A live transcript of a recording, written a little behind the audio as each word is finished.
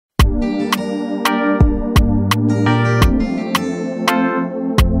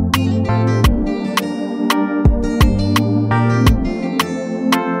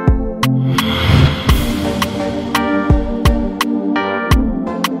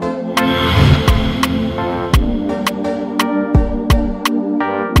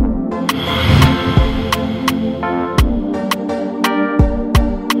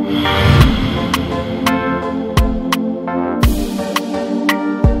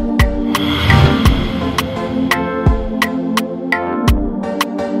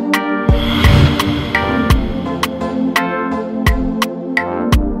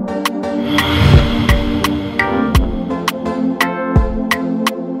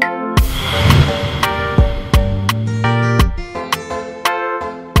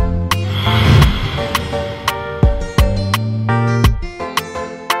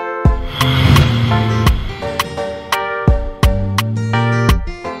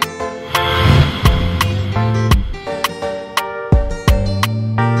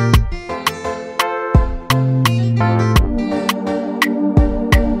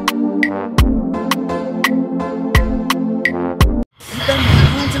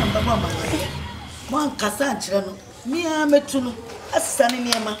mama. One Cassan Chilano, me am a tuno, a sunny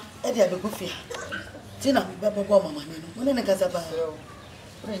Niama, Eddie Abugufia. Tina, Baba Mama, when I got about.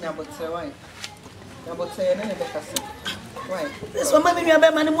 Bring about why. About saying anything. Why? This one maybe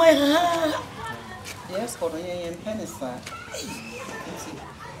about money. Yes, for the penny star.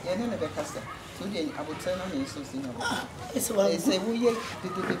 Yen never cast it. Today, I would tell me so. It's what I say. We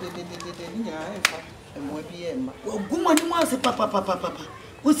and more PM. Well, good morning, Papa.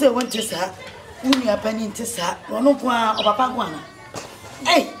 Who say one to her? Who are penny to her? Or no qua or Papa one.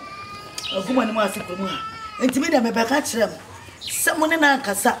 Hey, a woman was a good and to me, I'm a back them. Someone in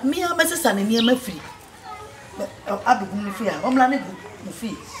Ancassa, me or Mrs. Sunny near my free. I'll be Mufia, I'm not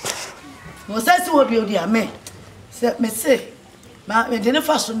Mufi. Was that so be dear me? Set me say. Ma me de ne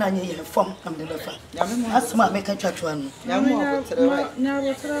fa so na nye ye fom am de fa asma me ka twatwa no ya mo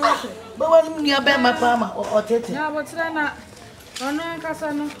abotre wa ba wa mu nia be ma pa ma o tete ya abotre na ono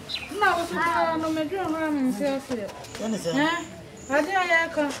nkasa no na wo so no me dwe ho am nse ase ene se ade ya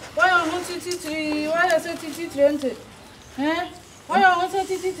ka wa yo ho titi wa yo se titi 30 wa yo ho se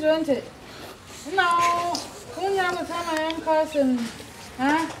titi 30 na kunya mo tama yan kasen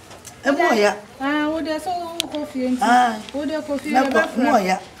Emoya. Wo dey so coffee nti. Wo dey coffee na ba fra.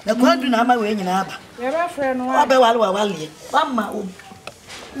 Emoya. Na kwadu na ama we nyina aba. Ye ba fra no wa. Wa be wale. Wa ma o.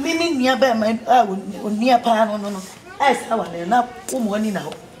 Mimi nia ba ma nia pa no no. Ai sa wale na wo mo ani na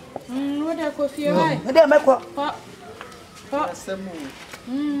ho. Wo dey coffee wa. Wo dey meko. Pa. Asemo.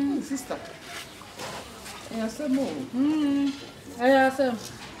 Sister. Ya asemo. Aya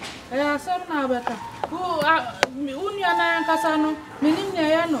asem na abata. Unu ana nkasa no. Minim nya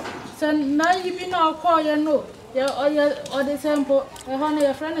ya no. Na yibi na okọ ye no ya o de tempo e ho na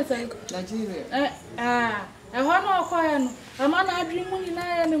your friend say Nigeria e ho na okọ ye no ama na adwi mu nyina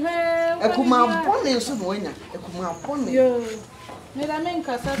ye no he ekuma bone so no nya ekuma bone yo me da men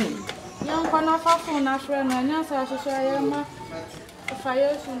kasa yan kwa na fa phone na friend na nya sa so ya ma fa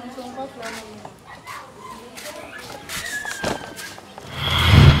yo so no so kwa friend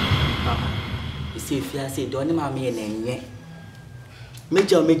isi fia se do ni ma me na enye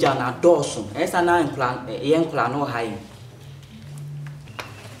Major na dosu. Esa na enkla no hai.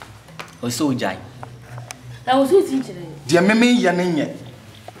 O so jai. Na o so tinchire. Dia meme ye ne nye.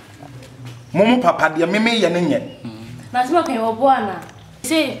 Momo papa dia meme ye ne nye. Na sima kan wo bo ana.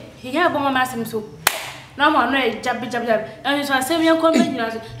 Say Hia bo mama asim so. Na mo no e jab. En so asem yen ko me nyina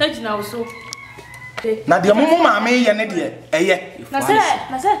so. Ta gina wo so. Na dia momo maame ye ne de eye. Na se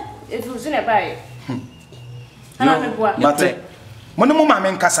e fu sine bai. Ana me boa. Mate. Mone mo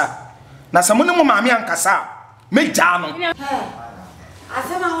maame nkasa na se mone mo maame ankasa meja no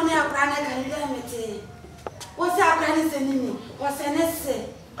asema hone akra na kan dia mete wo se akra ni senini wo se ne se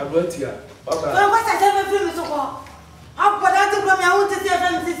agwatia baba wo kwata te me film so ko apoda te pro mi awun te se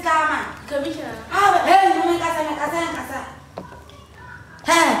film sister ma commissioner me kasa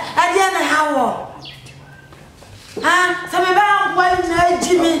adia na hawo se me ba kwa na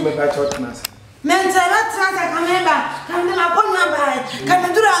jimi me ba chotnas Mentara trasa kameba, kambe mapona bai,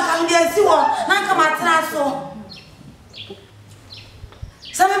 kambe dura kambe siwo, na kama traso.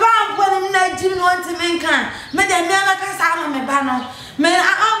 Sabe ba ampo ni na jimi no nti menka, me de me na kasa ama me ba no. Me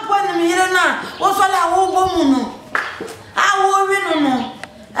ampo ni mi hire na, wo so la wo bo mu no. A wo wi no no.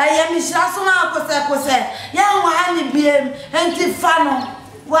 Aye mi shira so na kose. Ya wa ani biem, enti fa no.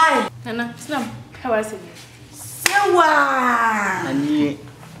 Why? Nana, Islam, how are you? Sewa. Ani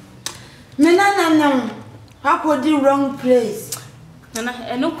Menana, I could do wrong place.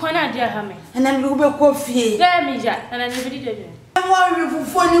 Nana, no corner dear Hammy. And I'm going to coffee. There, me, Jack, and I never did it. I'm worried for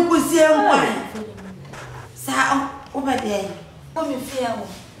phone you could see wine. Sir, over there. Come in fear.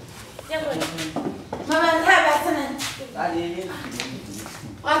 Mamma, have a tenant. I tell you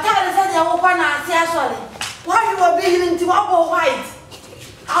that I will want to see us all. Why you are beginning to walk white?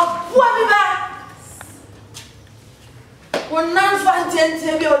 I'll pull me back. One non fancy and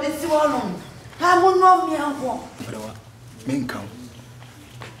tell this one. I won't know me uncle. Men count.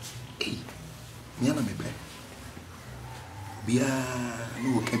 Eh, Yana me bre. Bia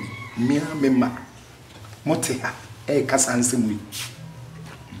no kemi. Mia mema. Moteha. Kasa nsem wi.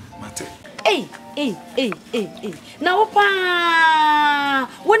 Mate. Na opa.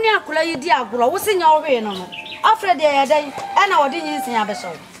 Woni akula yidi agoro. Wo senya wo we no no. Afred ya dan e na wodi nyinsen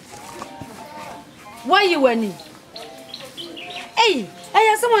abeso. Why you wani?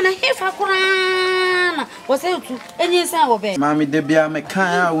 Aya someone hefa kurana. Wose otu enyinsen wo be. Mami de bia me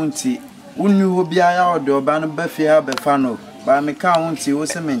kan a wonti. Unnu ho bia ya ode oba no ba fia be fa no. Ba me kan wonti wo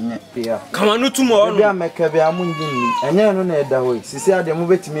se menye. Kama no tumo no. Bia me ka bia munjini. Enye no na eda ho. Sisi ade mo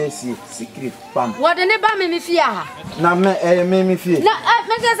betimi esi secret pam. Wo de ne ba me fia ha. Na me me fie. Na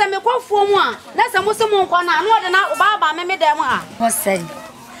me just a me call for one. That's a Muslim one. I know that now Baba me them. What's say?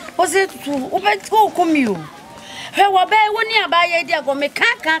 Was it to open to come you? Hey, what bay when you buy idea go me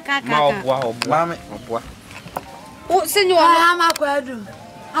kaka. Wow, mammy. Oh, Senor, I'm a quadru.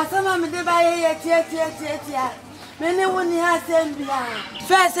 I saw me the buy tia. Many one has sent me.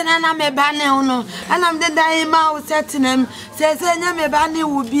 First, and I'm a banner, and I'm the dying mouse setting them. Says, I'm a banner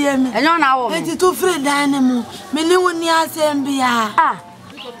would be a man. And on our 22 free dynamo. Many one has sent me. Ah,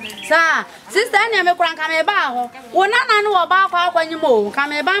 sir, sister, I'm a crank, I'm a bow. When I know about how when you move,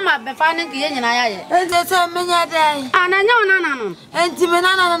 come a bama be finding the engine. And they say, many a day. And I know none. And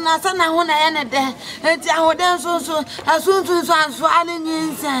Timanana and Nasana won a day. And I would dance so as soon as I'm swallowing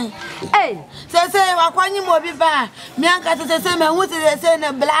insane. Hey, say, when you will be back. Mianka to the same and what they say in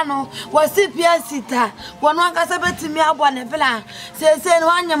a blano was CPS sita. One got to me up on a plan. Say,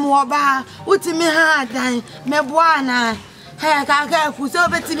 one yam waba, what to me hard time, me buana. Hey, I who's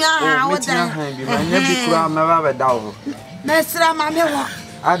over to me. I would never doubt. Mestra, mamma.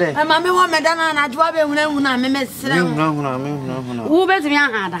 And mamma, Madonna, and I drove it when I'm a mess. Who bet me?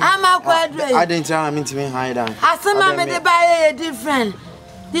 I'm a quadra. I didn't tell him to me hide. I saw mamma they buy a different.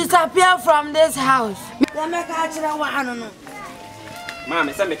 Disappear from this house. Let me catch it. I don't know.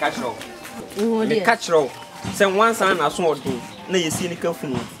 Mamma, send me catch roll. Me catch roll. Send one son as soon as you see the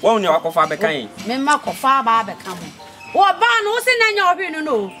coffin. Won't you walk off a kind? Me mark of far barber come. What ban was in your opinion?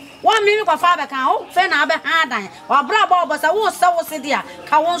 No. 1 minute of father can fend our behind. Or bravo was a war so was it there.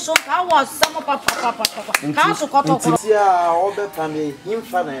 Kawanso, I was some of papa. Council cotton. Yeah, all the family, him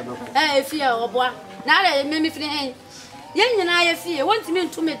funny. Eh, fear or boy. Now they made me feel. Yen and I fear want me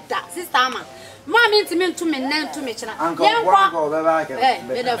to meet that sister. Mammy to me to me, name to me. Uncle,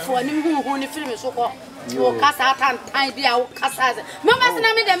 for him who only film so called. You cast out time be our cast. Mamma,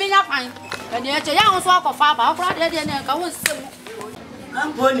 I mean, I find. And yet a young swap of father, I'll probably I was.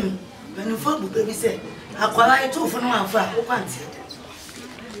 I'm born when you fall, baby said, I quite 2 for 1 5.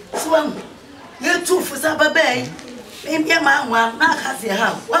 Swam, you're 2 for Saba Bay. Maybe a man, one, not has your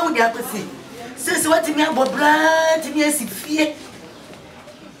house. What would you have to see? Says what to me about blood, to me as fear.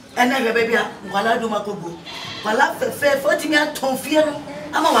 And never baby, while I do my go. While I fair 40 me at Tom Fear,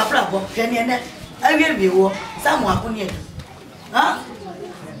 I'm a bravo, Penny and I will be war. Someone on you. Huh?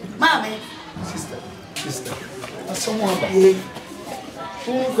 Mammy, sister, someone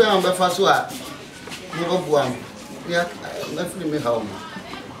who found the first one. Never one. Yeah, left me home.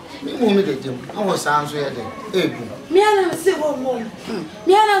 Me woman did you. I was answering it. Me and see one mom.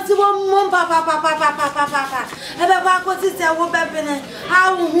 Me and see one mom, papa. And the back was this, I will be penny.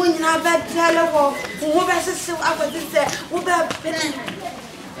 How would you have that telephone? Who was so I was this, who be penny?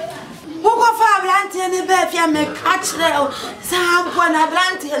 Who go for Blanty baby and make catch there? Some one a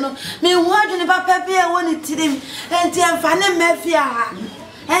Blanty, me wording about Pepe, I wanted to him, and Tian Fanny Mefia.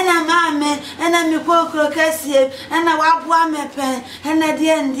 And a mamma, and a miko crocassie, and a wap pen, and a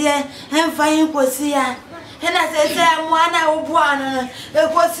dear, and fine posia. And as I say, one hour one, the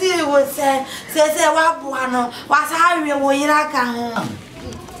posia was said, says a wap one, was Harry or Iraka.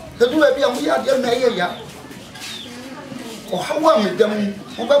 The two of you are your mayor. Or how one with them,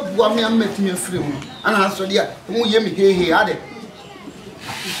 over one man met me a free, and I saw the who hear me here, he added.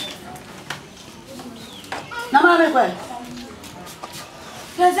 Namame.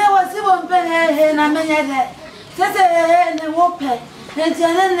 I was even penny and a minute. Says a whoop, and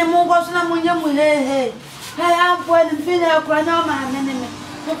the Mongosna Munyam with hey. I am for the female granoma, enemy.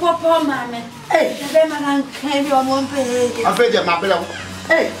 The poor mammy. Hey, the man came your mom pay. I fed my brother.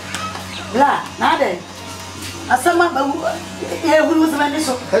 Hey, la, nade. A summer who was an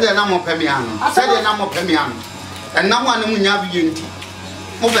issue. Said a number of Pemiano. Said a number of Pemiano. And no one who have unity.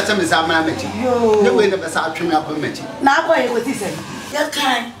 More better Miss Amity. No way the best out to me up a meeting. Now, why was this? You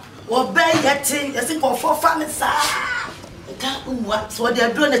can't obey that thing. You think of 4 families. Can't what? So they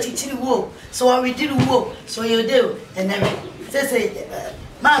are doing the teaching war. So we did war. So you do. And then say,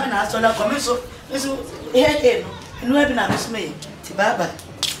 Mamma, I saw that commission. Here, and we're not Miss May. Tibaba.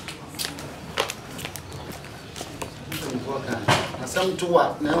 Some to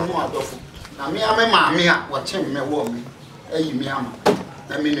what? No more. Now, me, I'm a mammy. Watch him, me woman. Hey, me, I'm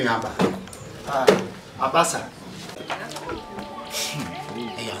a mini Abasa.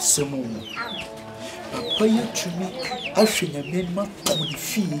 Some papa you to me, I think a man must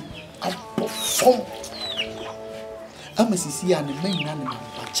fee and perform. I must see an main animal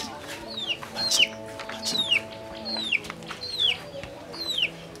patching.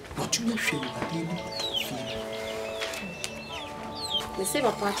 What you feel, but you feel. The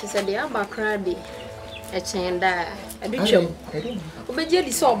same party said the Abba Crabby, a chain there, a big show. But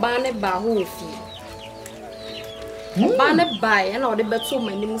you saw Barney Bahu fee. Bane buy and all the better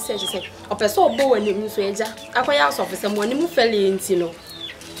my name says, or person bow and you say, acquire officer, one name fell into no.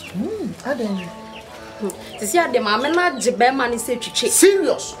 I don't to see the mamma not the bear money say to check.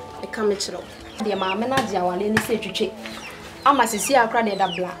 Serious? A committal. The mamma not the one any say to check. I must see a credit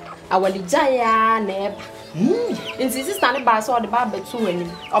that black. I will the giant neb. Insist standing by saw the barber too any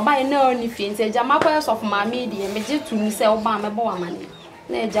or buy no any fins a jamakers of my media, and me to me sell by my boy money.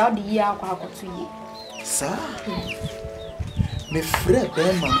 Nay, jow the year to ye. Sir, me friend,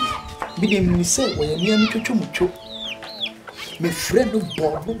 man, bidding me say, when you're near me to Chumucho. Me friend of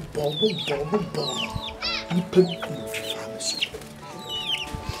Bob. You put pharmacy.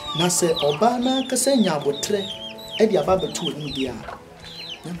 Now say, Obana Cassania would tre, Eddie Ababa to India.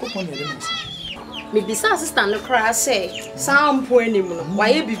 You put on your limits. Me besides stand the cry say, some poor animal, why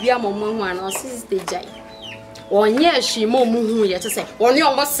you be a moment one or 6 days. 1 year she more moo yet to say, on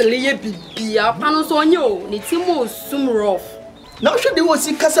your muscle be a panels on you, it's more soon rough. Now should they was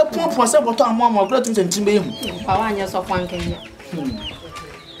see Casa Pump for several times more gratis and Timbim. Power years of 1 Kenya.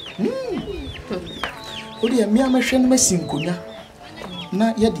 Would you mere machine missing Kuna?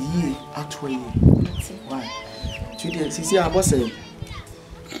 Not yet the year at way. Why? 2 days, see, I was saying.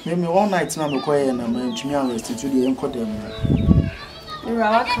 Maybe all night now, I'm quiet and I'm going to me arrested to the uncle. You're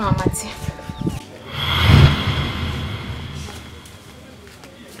our comedy.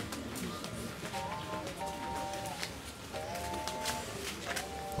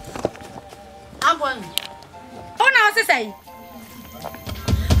 Say,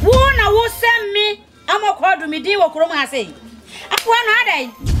 Wona will send me. I'm a quad me deal with Roma say. At 1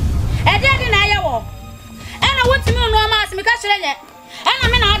 day. I didn't know. And I want to know no mass because and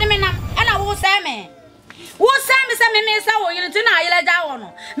I'm in Adam and I will say me. Will send me some miss our unit in I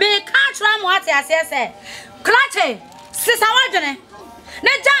down. May can't run what I say. Clutch, sis, I want to.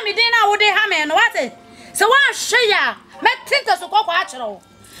 Let Jamie dinner would they have and what it. So I share. Met Tintas to go natural.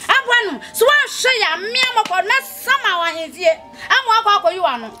 Abwanu so wa hwe ya mmea moko na sama wa hezie amwa akwa you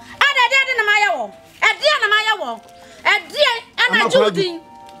anu ade na maye wo ade na maye wo ade ana judi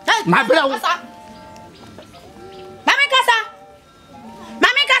my brother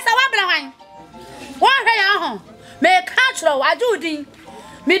mami kasa wa bla wan wo hwe ya ho me ka chro wa judi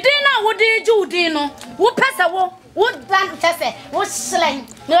me din na wo di judi no wo pesa wo dan tese wo slen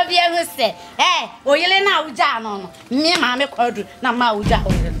no bia hu se oyele na uja no me ma me kwadu na ma uja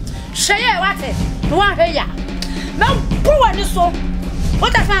ho sheye wate no ahwe ya me buwa ni so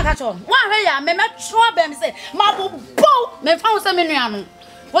what the fuck at all one ahwe ya me tro bem se ma bo me fa wo se me nua no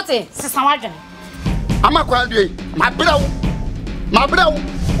what sisan wadwen ama kwadu ma brawo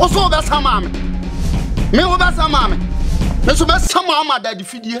wo so be sama me wo be sama me so be sama ama da di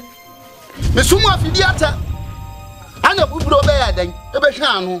fidie me so mu afidie ata ana buburo be ya dan e be hwa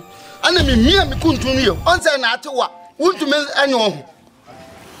ano ana me mia me kuntun yo onse na ate wa wuntume enye ho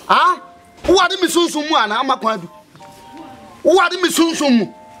wade me sunsun mu ana amakwadu wade me sunsun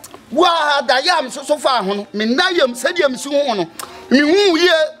mu wa da ya me so fa ho no me na yam sadia me si ho no me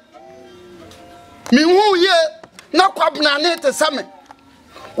hu ye na kwabna ne te same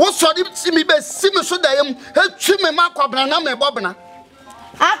wo sori si mi be si me so da yam ha twi me ma kwabna na me bobna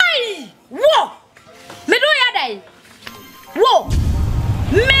ai wo me do ya dai wo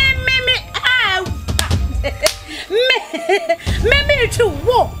me me tu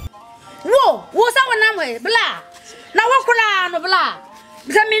wo sa wona mo bla na wo kula no bla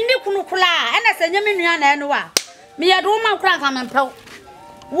bisa me ni kunu kula ena se nyame nua na eno wa me ye do man kula kan me pew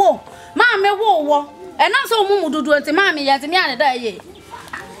wo ma me wo ena so mu mududu enti ma me yenti me ane da ye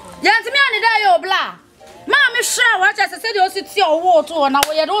bla ma me hra wa cha se de o si ti o wo to na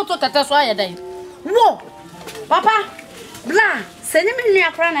wo ye do to tete so aye dai wo papa bla se nyame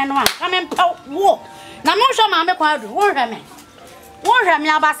nua kula na eno wa kan me pew wo na mo hwa ma me kwadu wo hwa me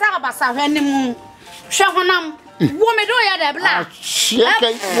abasa hwanim hwe honam wo me do ya de bla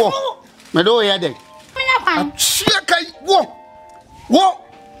chieke wo me do ya de me nya kwan chieke wo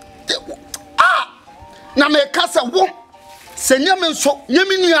na me kasa wo se nyame nso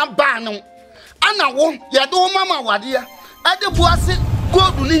nyame nua ba no ana wo ya do mama wade ya ade buase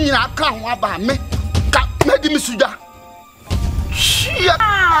godu ni nyina aka ho aba me ka medi misuda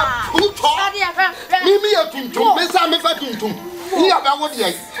uto mimi ya tuntum mesa me fa tuntum iya ba wo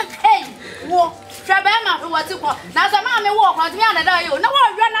de wo hwebe ma hwe wati ko na so ma me wo ko timi ane da ye na wo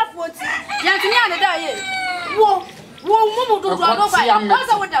hwe na foti ya timi ane da ye wo mumu do do do ba o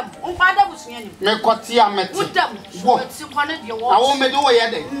so wodam on pa da busunya ni me kwati ameti wodam wo ti ko ne de wo awo me do wo ye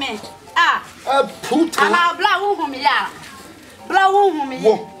de me puta ala bla wo hu me ya bla wo hu me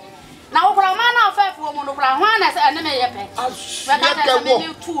ye na wo kula ma na fa fu mo do kula ho na se ane me ye pe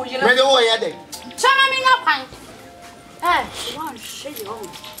me do wo ye de chama me nya kwan one shade on.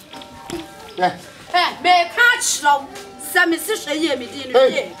 May catch low. Some is a year meeting.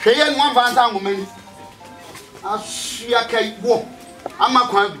 Hey, one van woman. I'll see a cake walk. I'm a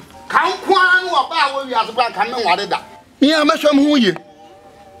crime. Count one or bow you as a black and what that. Yeah, I'm some who you.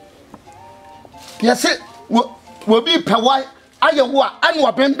 Yes, it will be per white. I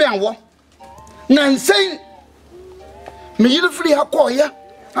know Ben Ben. Nancy, me you free a call ya.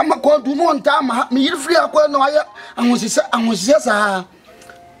 I'm a call to one time. Me you free a call no ya. I was just a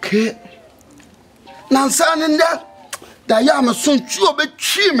kid. Nancy and that. Dayama son chuo be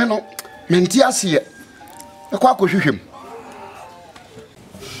chi me no menti ase e kwa kohwehwem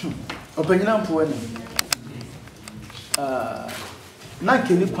opanyina mpo ani na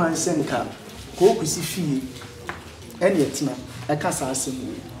keni kwan senka ko kusi fie ene etina e ka sa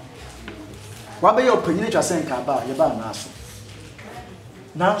asem wa be ye opanyina twa senka ba ye ba na aso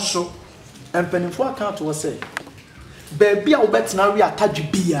nanso empanifo account wo say baabi a wo betina wi atadwe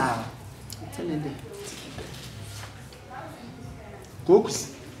bia telende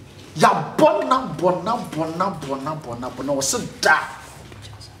Cooks, ya bona was so dark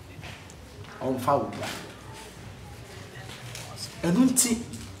on foul. And unti,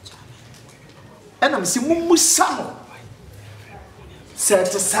 and I'm seeing Musano said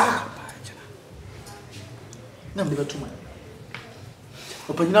to Sa. Number 2.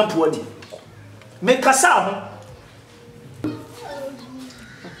 Open up body. Make a sound.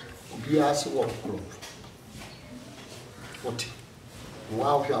 Yes, what?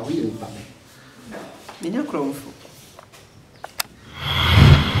 Wow, you are really bad. In your crown.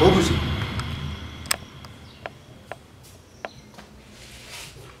 What was it?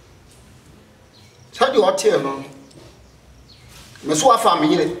 Tell you what, here, no. Miss Wa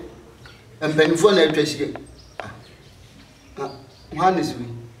family and Penfone address. One is we.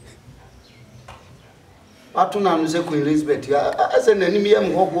 What to now is a Queen Elizabeth. As an enemy,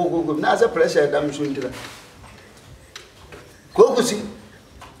 I'm go. Now, as a pressure, I'm showing to that. Go see.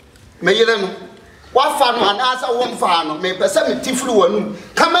 Mayelano, what fan and answer one fan, may perceive Tiflu one.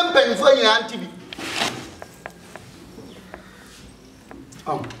 Come and pen for your auntie.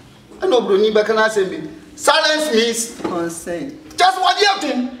 Oh, I know Bruni Bacana send me. Silence means consent. Just what you have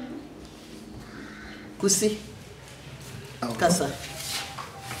to. Kusi, Casa,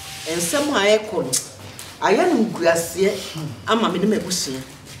 and some I echo. I am Gracia, I'm a minimum bush.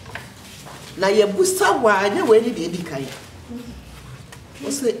 Now your booster, why I know any baby kind.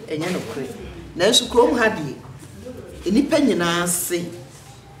 What's it a young crane? Now, so Chrome had ye. Any penny now say,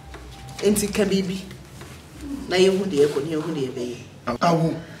 and it can be. Now you would hear when you would hear. I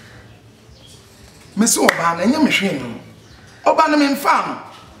won't. Miss Oban and your machine. Oban in farm.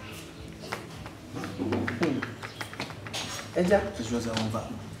 And that was over.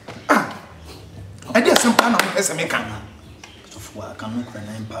 I did some kind of SME. Of work, I'm not going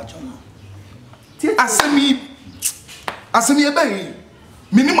to patch on. As me a baby.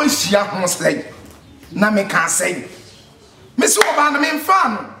 Minimum shia honestly. Na me can say. Miss Oban in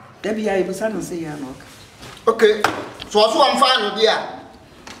farm. Debbie, I was not say no. Okay, so I'm fine, dear.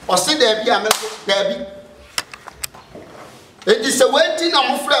 Or see Debbie, I'm Debbie. It is a waiting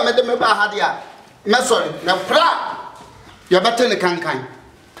on flame at the Mabahadia. Sorry, now pra. You're better than kind.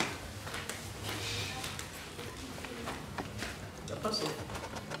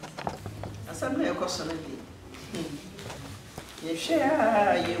 Assembly of course. You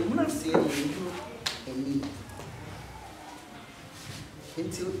share, you must see you and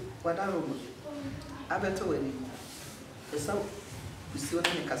until what I better wedding. So, you see what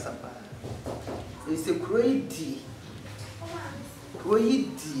I Casapa. It's a crazy,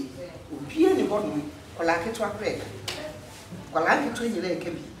 be anybody, or like it to a crack. Or like it to you like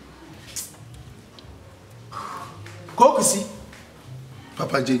him. Kokusi,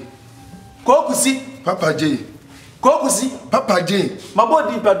 Papa J. Kokusi, Papa J. Kokusi, Papa J. My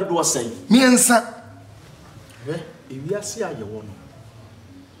body bad was saying. Me and Sa. If you are see, I want.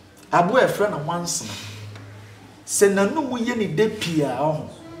 I bought a friend of once. Send a no yenny de pia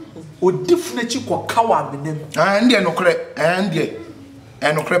or definitely kwa kawa name. And there no crep, and there.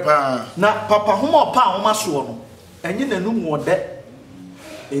 And no crepa. Now, Papa, whom or pound must one. And you know more debt.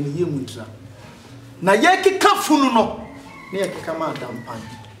 And you winter. Now, yaki kafuno no. Near Kama Dampan.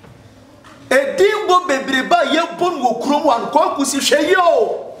 A dimbo baby by your bone will crow and Kokusi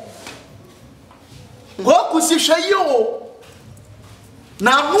shayo. Kokusi shayo.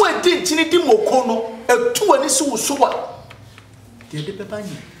 Now, no, a did Tinity Mokono, a 2 and so soa. Dear the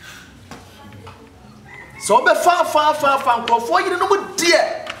Pepani. So be far, for you know,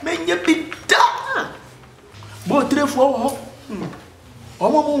 dear, may you be done. Both 3 4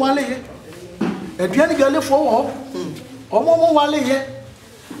 Omo Wale, a piano girl for Omo wale ye.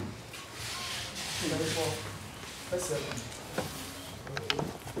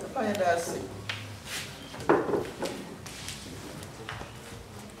 Papa that's it.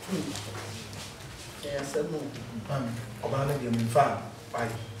 Yes, I know. Obana de mfa pai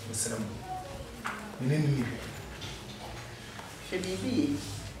musram. Nini. Shebi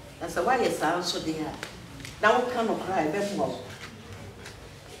as a why sound so dear. Now can no cry before.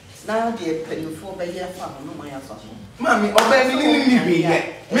 Now dear penny for by your father, no my father. Mami, obey nini be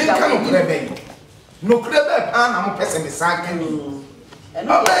here. Men can no crebe. No crebe pan am person be sanken. And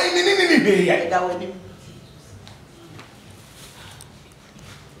obey nini be here. That when him.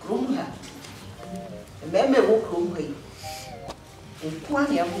 Grumla. And then me walk away. And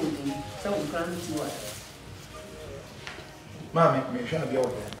Kwani are moving, so we plan to what. Mami, me shall be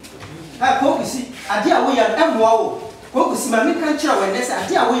over. Ah, Kokusi, adia we yan emwo. Kokusi ma me kan kira we nese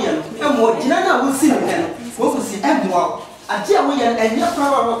adia we yan emwo gina na wo si me. Kokusi emwo. Adia we yan enya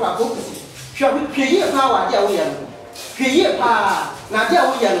power wa Kokusi. Hwa bi hweye pa wa adia we yan. Hweye pa na adia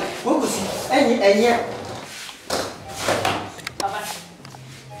we yan Kokusi enye. Baba.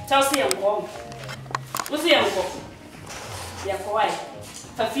 Chelsea yanko. Usi yanko. Yanko wai.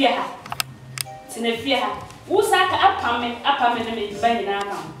 Fafia ha. Sinefia ha. Usaka apame na me bani na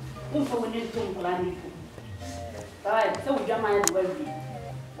aka. Umfa woni ntom kula ni ko. Baba, se wo dwama ya de wabi.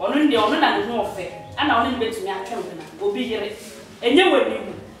 Ono ndi ono na ne ho ofe. Ana ono ni betumi atwem na. Obi yere. Enye wani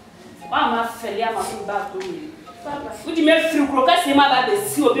wu. Wa ma feli ama so ba ko ni. Baba, udi me firi kro ka se ma ba be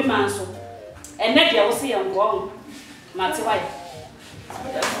si obi manso. Enne dia wo se yanko. Mate wai.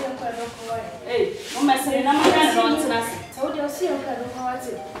 Hey, mama say na mama na ntina se. So do see yanko do ko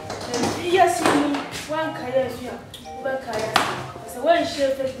wate. Yes, you one kaya here. One kaya. So when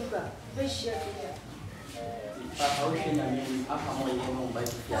share Facebook, we share here. Papa, we should not have more than one.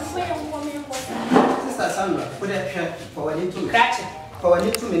 Sister Sandra, put a chair for a little Cratch. For a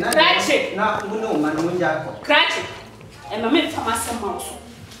little minute. Cratch. Now, we know man when you Cratch. And mamma from us mouse.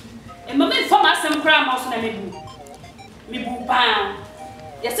 And mamma from us some cram mouse na me boo pan.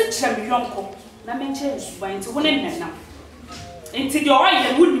 Yes, it's a young na men change by into one end now. Into your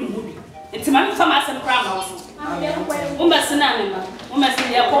eye, wouldn't movie. It's a man from us and cram house. Umbasana,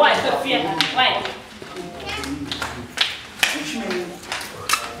 Umbasana, your boy, the fear. Why?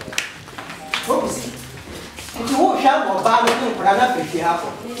 Kokusi. Nti wo hwa mo ba no nkura na pefi hapo.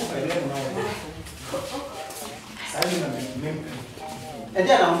 Sai na me. E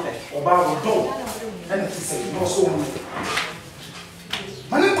dia na mpe. Oba wo do. And it is no so mu.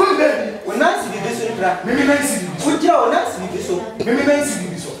 Mani ko be. Wo nansi bibi so nkura. Mimi nansi bibi. Wo jira wo nansi bibi so. Mimi nansi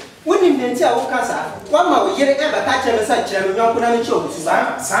bibi so. Woni ndenti a wo kasa. Wa ma wo yere e ba ka kire me sa kire me nyonko na me che obusu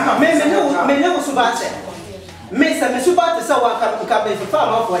ba. Sana me ne wo so ba che. Me sa me so ba te sa wa ka be fa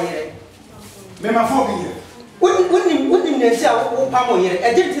ma fo yere. Me ma fo bi yere. Woni ndenti a wo pa mo yere.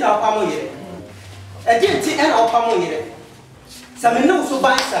 E jenti na wo pa mo yere. E jenti e na wo pa mo yere. Sa me ne wo so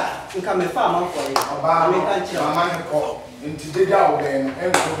ba sa nka me fa ma fo yere. Oba me ka kire ma ne ko. Nti de da wo be no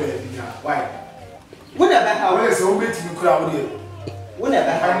en ko be bi na. Why? Wo na ba ha wo. Wo se wo beti mi kura wo de. Wo na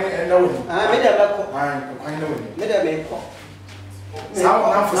ba ha. Kwani en na wo. Ah, me da ba ko. Kwani na wo. Me da me ko. Sa wo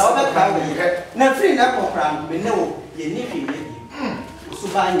na fo sa. Na free na ko kra me ne wo ye ni fi ye. So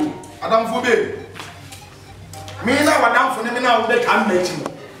ba ni. Adam fo be. Me na wadam fo ne me na wo be ka mma chi mo.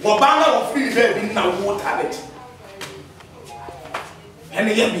 Wo ba na wo free be bi na wo tablet.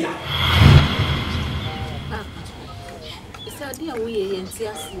 Ene ye bia. Isa dia wo ye enti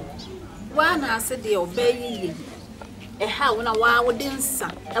ase. Wa na ase de obayi. Ha wona wa wo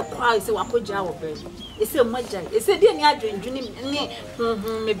densa ekwa ise wakogya wo be ise magya ise de ni adwendwene ni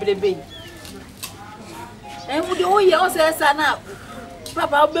mebrebe wo de oye o se sa na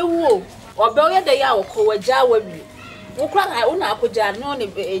papa obewu obe oye de ya wo ko wagya wa bi wo kra na wo na akogya no ne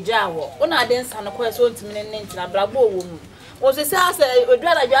egya wo wo na densa no ko so ntimi ne ntina brabo wo mu wo se sa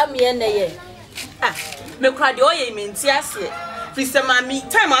odwara dwa me ne ye me kra de oye menti ase Fisa mami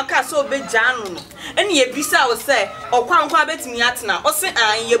time aka so be janu no ene ye bisa wo se okwankwa betimi atena o se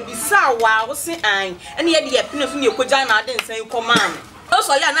an ye bisa wa wo se an ene ye de ye pino so ne kogya na ade nsan koma am o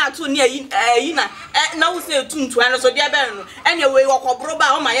so ya na atu ne ayi na wo se tuntu an so de be no ene we wokobro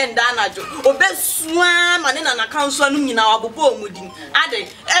ba o ma ye nda anajo obesua ma ne na kanso anu nyina wabobo omudin ade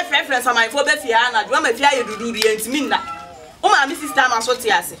efrefre samanfo be fie anajo ma fie aye dudu bi entimi nda o ma mi sister ma so te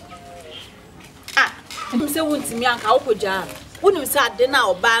ase se wuntimi anka okogya unim sa de na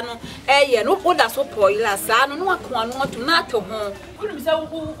oba no eye no oda so poila sa no no akwa no to na to ho unim sa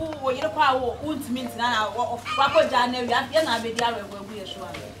wo yire kwa wo untimi ntina na wakogya na wi na abedi awebu ye so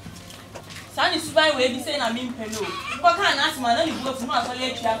Sani subai we bi say na me mpelo ko kan na asima na ni bulo fu no aso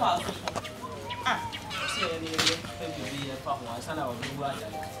le twa kwa fa ho ansa na obu ada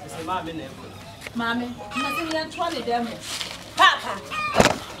se ma me na eko mami na se ya twale dem papa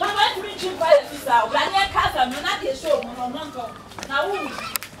mama tu ri chin fire sisa obra ne casa me na de show mo no nto na wu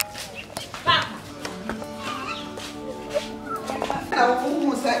papa na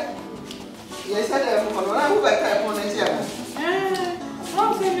wu say yes I am mo na wu ba kai mo na tia no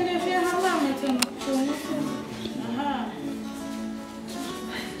se me de fe ha la me tin aha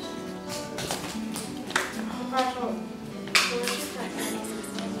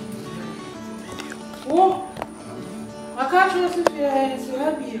oh I can't trust if you are so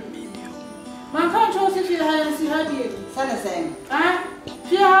happy. Man can't trust if you are so happy. Sana same. Ah,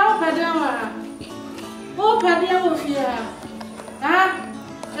 fear how Padama. Oh, Padama fear. Ah,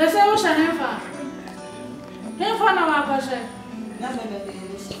 there's a ocean hefa. Hefa na wakashe.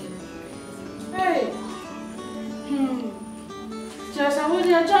 Hey. Just I would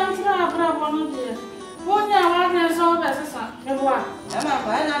have jumped up on the one year, one so best. What? I'm not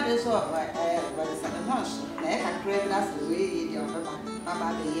going to do so, but it's a monster. I create that's the way you Papa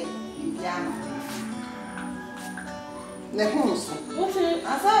the piano. The house. What is I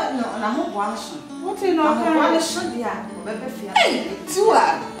said no, and I'm not washing. What is no one should be at Hey, two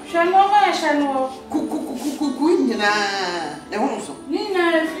are. Shall no, Kukuina, the house. Nina,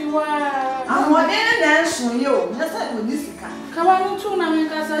 if you were. I'm what didn't you. That's what this come on to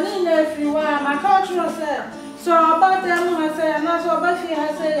Namika, Nina, if you were my cultural self. So about them, I say, and that's what Buffy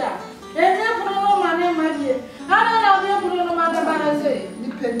has said. And never know my name, my dear. I don't know what I say.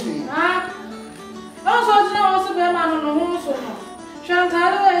 Depending. Ah, also, also, be a man on the home so much.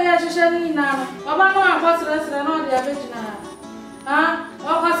 Chantal, yes, she now. About no ambassadors and all the original. Ah,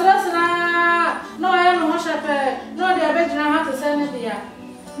 or Passerella. No, I am no shepherd, no, the original have to send it here.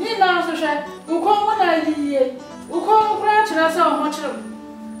 Need now, so shall who come one idea. Who come crash us so much.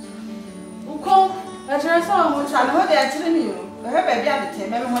 Who come at us so much. I know they are telling you. I have a baby,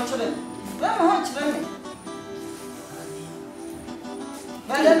 maybe what children. Let me watch them.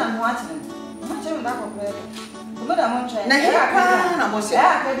 But then I'm watching them. I'm watching that one. But I'm watching. Now, I'm watching.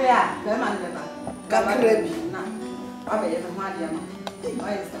 Yeah, come on, come on. I'll be even more than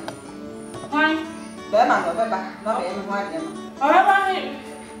why is that? Why? Berman, not even more than. However,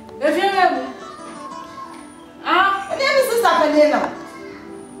 if you have. Ah, and then this is happening now.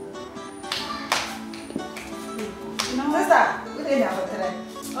 Sister, we didn't have a today.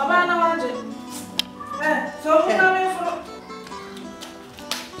 About no one. So we are for.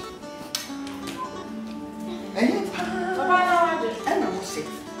 About no one. And no sick.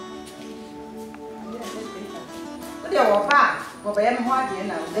 What do you want back? But I am hardly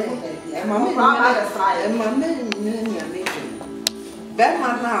now. And Mamma,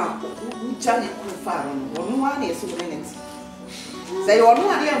 Berman now, who Charlie Farm, or no one is so minutes. Say, you are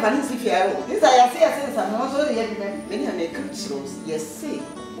not here, Vanessa. This I say, I say, I'm also the element. Many are making shows. Yes, say,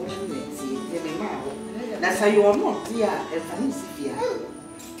 what you may see, they may. That's how you are not dear and Vanessa.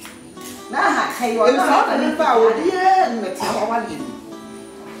 Now, I was not an power, dear, and Matilda.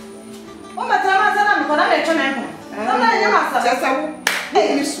 Oh, my time, I'm going to let you know. Just a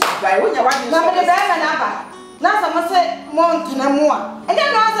when you want to have a bad now, someone say, Monty, no more. And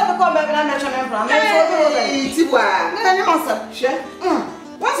then also become a national from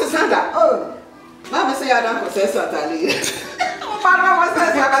what's the sound? Oh, Mamma say I don't possess what I need.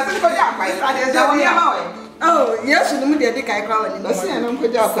 Oh, yes, you media dick I call it. Let's see, I don't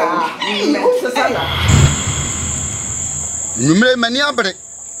put your car. What's the sound? You may many abri.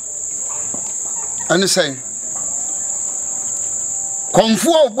 And say,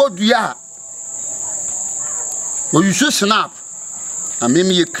 Comfort what you are. Well, you should snap. I mean,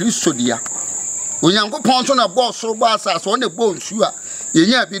 me a Christo dear. When you go ponton a boss so bass as on the bones, you are. You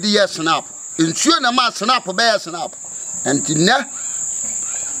never be the yes snap. Ensure the man snap or bear snap. And dinner.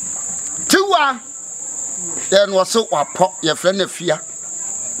 Two are. Then was so a pop your friend of fear.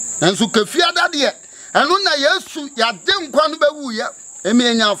 And so can fear that yet. And when I used to, ya didn't quite be woo ya. A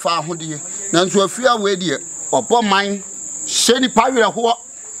million far who dear. Then so a fear way dear. Or poor mine. Shady pirate who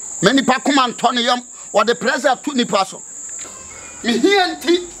many Pacuman Tonyum. Or the pressure to the person. Me Hia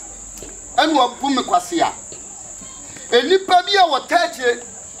Nti and what Pumaquasia. A nipabia or touch it.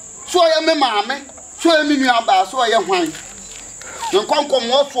 So I am a mammy, so I am in your bar, so I am wine. You can't come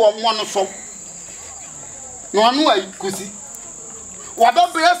also on one or so. No one way, Cussy. What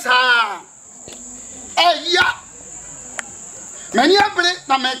a bless her. Eh, yeah. Many a break,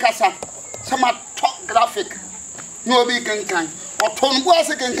 na make us some top graphic. No big and kind. Or Tom was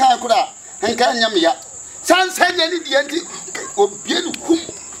a can calculate. And can you ya? Sans any the anti or bien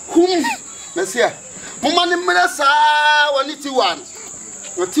whom, Monsieur. Woman in Minnesota, one.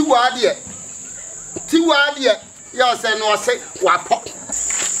 What you are dear. 2 hours, ya se no se wapo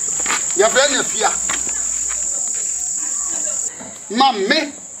ya be na fia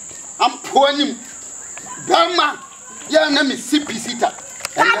mamme am poanim bama ya na me sipisita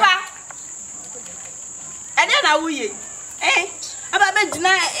papa ade na wuye aba be gina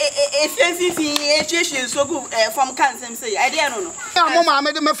efiafifi etwehwe so go from kansem say ade no ya mo ma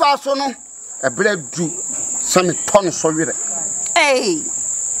me de me fa so no ebra du sami ton so wire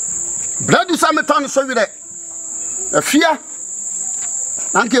bradu sami ton so wire afia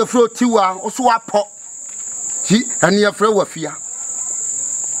nanke afro tiwa oso wapo ti ane afro wafia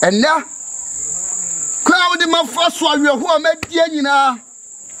enna kwa wodi mafa so awe ho amadia nyina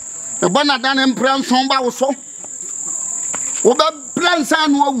e bona dan empranson ba wo so wo ba plansa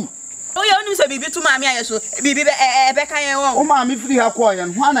no awu o ye onim se bibi tu maami aye so bibi be kan yen won o maami firi ha ko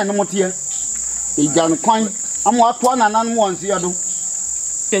yen ho ana ne motie e jan kwan amo ato na nan mo onse ado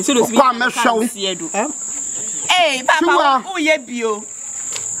pensiro si kwa meshaw papa o ye bio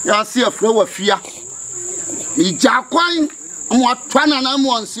ya se afro wafia e ja kwan amo ato na nan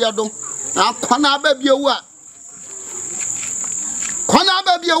mo onse ado na kwana ba biewu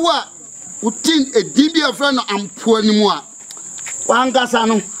a utin edibi afra no ampo animu a wangasa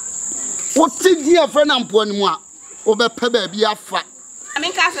no utin di afra no ampo animu a obepa ba bia afa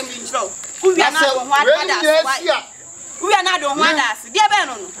amen ka asem yitro uwia na do ho adas uwia na do ho adas dia be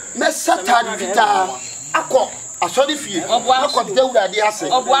no me sata vita akọ asori fie akọ dawura de ase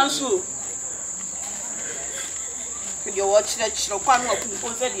obuansu yo watch that chiro kwanu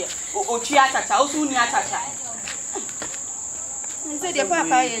akun se de o twi atata o su ni atata se de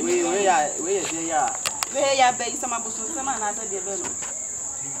papa ye we ya be sama busu sama na se de be no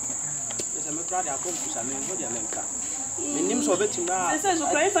se me kra de akon busa me ho de menka menim so betim na se so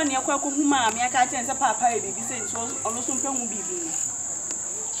kra ifa ne akwa ko huma me aka ten se papa ye bibi se so ono so mpem bibi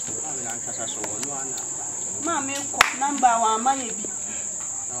ni na nkasa so no ana ma me ko number wa ma ye bi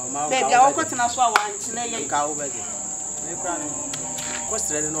baby awokotena so awa nchile ye ka wo bege me kra no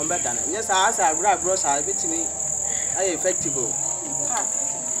kostre no mbeda na yes asa bra sa betimi ay effective ha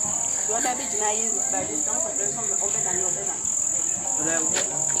do da be jina ye ba de don for person obeda ni obeda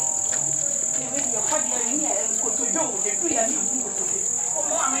ni we yo kwa dia ni e ko to jo de tu ya ni ko to o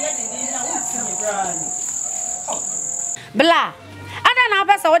mo ama ye de ni na wo ti bra ni bla ada na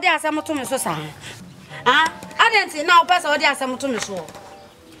pesa wo de asem to me so sa ada nti na pesa wo de asem to me so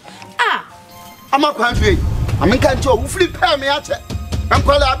ama kwanfie amenka nti o free pay me ache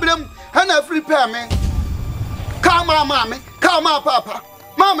enkwala abrem na free pay me ka ma papa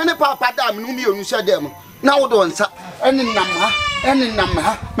mama ne papa da me no mi onu hye dem na wo do nsa eni nam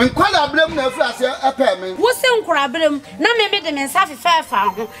ha menkwala abrem na free ase pay me wo se nkura abrem na me de me nsa fefa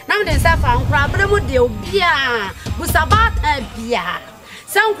ho na me de nsa fa nkura abrem de obia busabata bia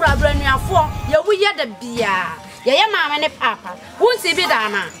se nkura abrem nuafo ye wo ye da bia ye mama ne papa wo nsi bi da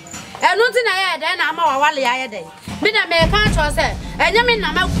na enu ti na ye de na ama wa wale ya ye de bi na me kan cho se enye me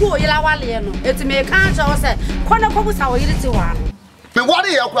na maku oyila wale no eti me kan cho se kona kobu sa oyiri ti wa no me wale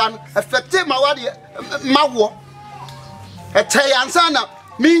ye kwa no effective ma wale mawo yansa na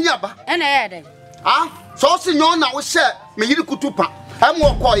me nyaba ena ye de so si nyo na wo hye me yiri kutupa am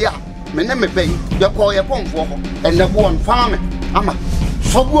wo ko ya me ne me ben ye ko ye pomfo ho ene bo on fa me ama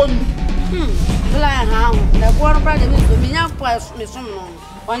so bo ni la ha na bo ro pra de me so me nya po me so no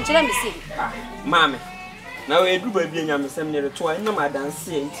on chere me si mame na we edu ba bi anyame sem ne to an na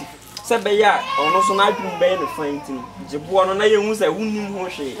madanse enti se be ya ono so na adwum be ne fa enti jebo no na ye hu se wunnim ho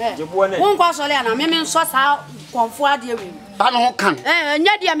hwe jebo na won kwa so le na me nso sa konfo ade wi ba no ho kan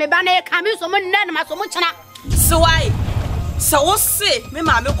nya dia me ba na ka me so mo nne na ma so mo chena swai se wo se me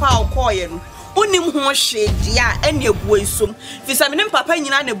ma me kwa okoye no unim ho hwe dia ene ebuo isom fi se me ne papa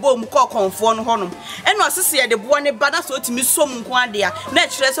nyina ne bo mu ko konfo no honom ene osese ye de bo ne ba na so otimi som nko ade a na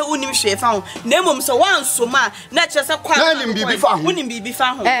kire se unim hwe fa ho na emom se wansom a na kire se kwa unim bibi fa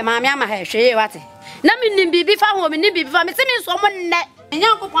ho ma me ama ha hwe wate na me nim bibi fa ho me nim bibi fa me se me so mo nne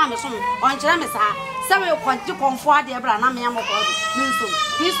nya ko kwa me so on kire me sa se we kwanti konfo ade bra na me amoko me so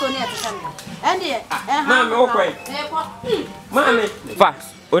kristo ne etese me ende na me okwai ma me fa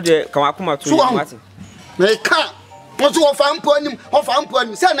ode kan akoma to you mate me ka mo so ofa mpo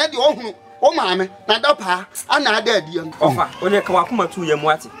anim se na de ohunu o maame na da pa ana ada adie ofa ode kan akoma to you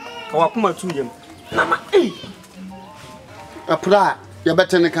mate kan akoma to you na ma apra ya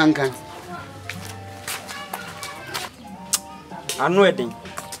betene kankan anu eden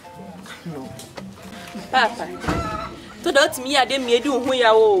papa to dot mi ade mi edi ho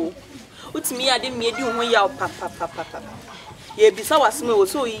ya o utimi ade mi edi ho ya o papa ye bisa wasme wo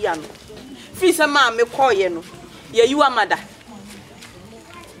so yi ya no free se ma me koye no ye yiwa mada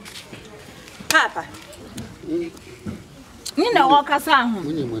papa Nina wakasa ho.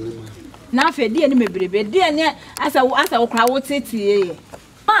 Munyi monema. Na afa die ne mebrebe die ne asa wo kra wo tetie.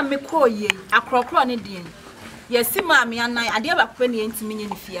 Ma me ko ye akrokro ne die. Yesi ma me anan ade ba kwa ne ntimi nye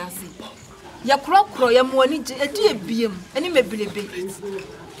ne fiase. Ya krokro ya mo ani edi ebiem ene mebrebe.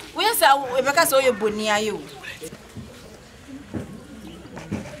 Wo yesa e beka so ye boni aye o.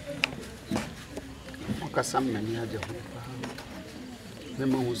 Makasa mani aje ho.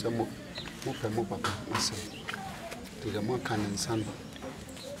 Mema hu se mo pe mo papa ase. Tire mo kan nsan.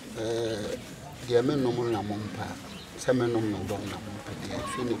 Dia me no mo na mo mpa. Se me no mo do na mo mpa dia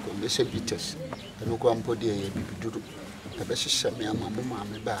fini ko me se bites. Eno ko ampo dia ye bibiduru. E be hihye me ama mo ma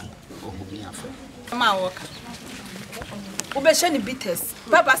me ba ohumi afa. Ma woka. Wo be hye ni bites.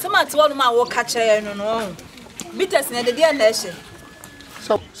 Papa se ma te wo no ma wo ka kire no. Bites na de dia na hye.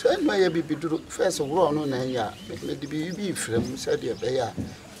 So no ye bibiduru first woro no na ya me de bibi frem se de be ya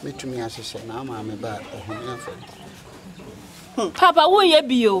metumi ahihye na ama me ba ohumi afa. Papa wo ye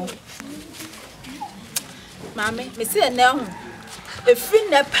bio. Mami, me see na hu. Efri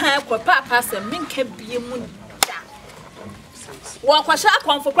na pan kwa papa se menka bie mu da. Wo kwasha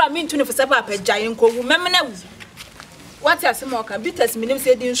akonfo kra me ntuni fo se papa gyaye nkowu memena wu. What asem o kan bitters minim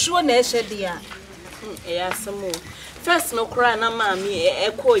se di nsuo na ehye de a. Asemo. First no kra na mami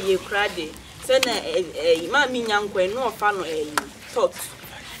ekoye kra de. Se na mami nyankwa no ofa no tot.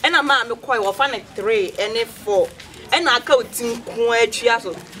 Ena mami koy ofa na 3 ene 4. Ena aka otin ko atwa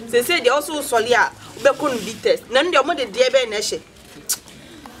so. Se de also soli a obekon bitters. Na nde omo de de be na ehye.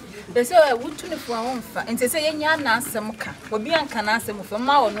 Ese wutu ne fo awonfa. Ente se yenya na asem ka. Obi anka na asem fo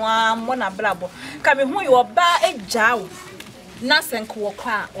ma ono ammo na brabo. Ka me hu yo ba egyawo. Na senko wo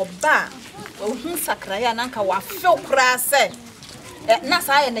kwa oba. Ohun sakraya na nka wa fe kura se. Na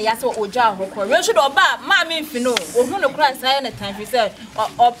sa ye ne yase ogya ahokọ. We should oba ma me mfino. Ohun no kura sa ye ne tan fi se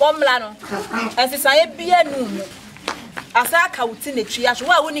obomla no. Ese sa ye bia nu mu. Asa ka wuti ne twa so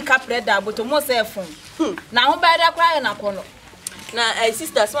wa woni ka preda boto mo se fun. Na ho ba da kura ye na kono. Na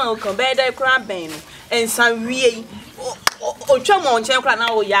sisters one come be there kra ben en san wie o twa mo nche kra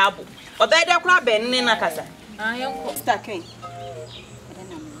na o yabo o be there kra ben ne na kasa yanko sister ken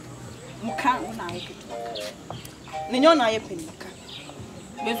muka una yake ne nyo na ye peni muka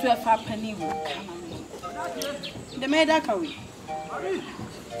be so fa pani muka de me da ka we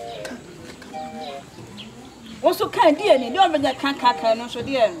wo so kan die ne de o be kan no so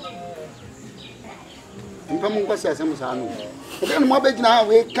die no mpa mo kwasi asem sa no ebe no mo be gina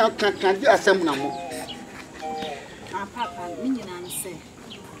we kan di asem na mo papa mi nyina nse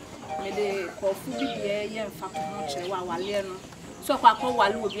me de kofu bi de ye mfa ko no che wa wale no so kwa ko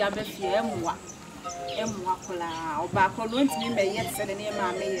wale obi abafie emwa kola oba ko no ntimi me ye se de ne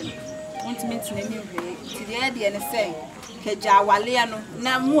ma me ye no ntimi ntine mi hwe ti de ne se ke ja wale no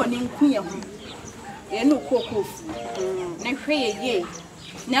na mo ni nkuye ho ye no kokofu ne hwe ye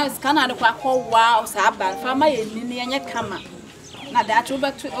now it's kana de kwa ko wow sa ban fama ye ni yenye kama na da chu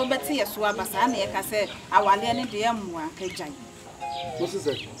obeti yeso abasa na ye ka se awale ne de amwa ka gyan what is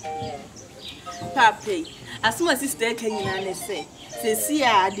it papi asuma sister kanyina ne se si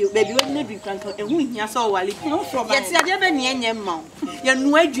a de baby we ne dukranka ehu hia so wale ye ti ade be ne enye ma ye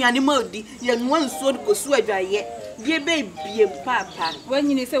nu aduane ma odi ye nu anso ko su adwaye die be bie papa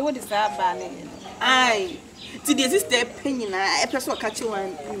wanyini se wo de sa ba ne ai ti the sister penyina e person kache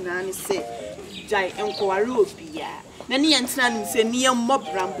wan na ni se jai enkware obia na ne yentra nim se ne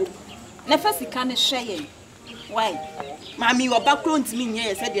mmobrambo na fasika ne hweye why mami obakro ntimi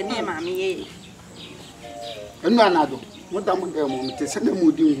nye se de ne mami ye enu anado mo da mo de mo te se na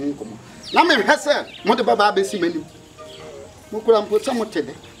mo di hu nkomo na me hwese mo de baba abesi manim mo kura mpo se mo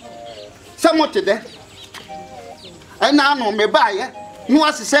tede ena no me ba ye no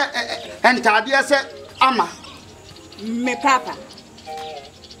asese entade se ama me papa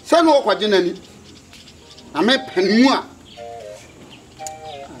se no kwaje nani na me panu a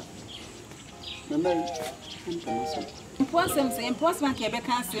me impossible ke be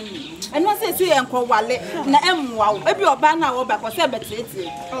kan sem ni eno se si enko wale na emwa wo ebi oba na wo ba ko se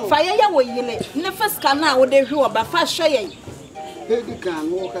betetie fa ye ye wo yile ne fiska na wo de hwe oba fa hwe ye edi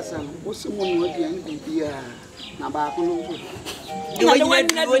kan wo kasa wo se mo no aduan bibia na ba ko no ina de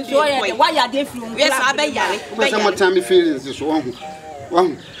wani na bi so ye wa ya de fru we so abeyare be some time feelings so won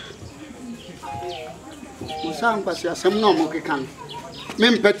mo san kwasi asem na mo kekan me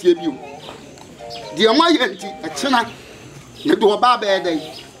mpatie bi o de mo ayanti achena ne do ba ba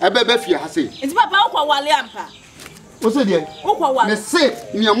edai ebe be fie ha sei nti papa ukwa wale ampa o se de ukwa wale ne se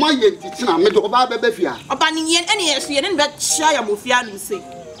me mo ayanti chena me do ba be fie ha oba ni yen ene yeso ye ne be chia ya mo fie anu sei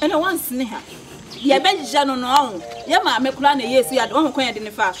ene once ne ha ye be jano no on ye ma me kula na yesi ya do ho kon ye de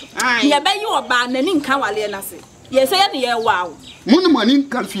ne fa so ye be yi oba na ni nka wale na se Yes, I am wow. Money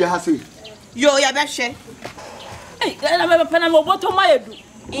can fear has it. Yo, ya be hwe. Hey, I am a panama bottom my do.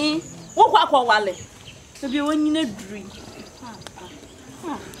 Walk wale. To be one in a dream.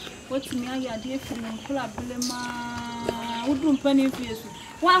 What's me? I dear feeling collab. Wouldn't penny fierce.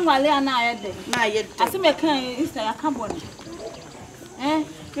 One while and I had them. Now yet, I see me can is a carbon. Eh,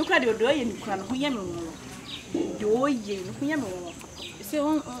 look at your door in Cran, who yammer. Do ye, who yammer. Say,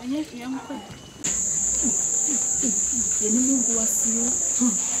 oh, yes, young.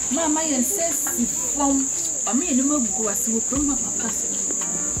 Mamma, and says, from a minimum go as you from my papa.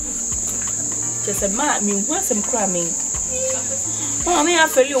 Just a man, me want some cramming. Oh, me, I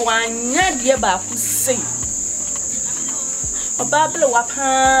feel you one, not dear about to say. A babble of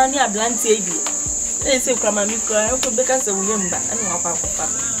wapani a blunt baby. They say, Grandma, me cry, I could because of Wimba and Wapa.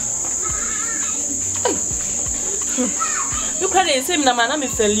 You can't say, Namana, me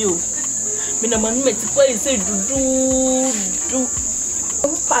fell you. Minaman met to play, say, do.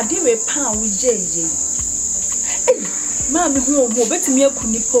 Paddy may pound with JJ. Mammy, who will bet me a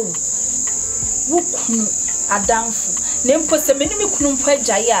cunipo. Woo, a downfall. Name for the minimum crumpa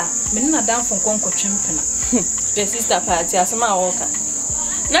jaya, Minna down from Conco Champion. The sister party as my walker.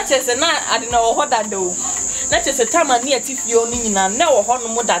 Not as a night, I don't know what I do. Not as a time I near Tiffy and no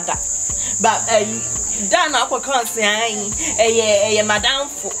honor dada. But Dan up can't say, Madame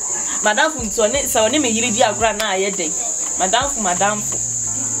for Madame from so name you dear grana a day. Madame for Madame for.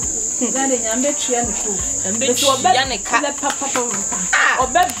 Daddy, I'm bet you and bet you a papa or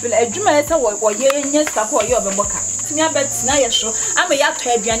Bebel, a Jumata or yes, or your boca. Me a bet na yesho am ya to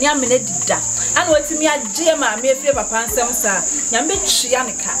aduane am na dida an watimi agye ma me fie papa nsem sa nyambe twia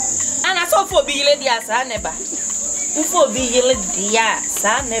ne ka ana so fo bi yele dia sa ne ba ufo bi yele dia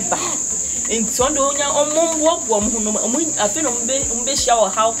sa ne ba entondo onya omombo obom hunu afi no mbe hia wo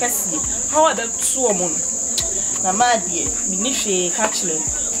haw kase haw abetu omo na ma die mi ni hwe ka kire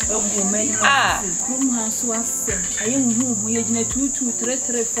ogu mani kum ha so asem aye hu ye gina 22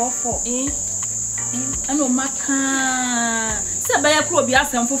 33 44 ano maka se ba ya kro bi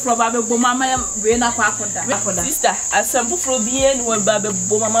asem foforo ba be bom ama we na kwa akoda sister asem foforo bi en we ba be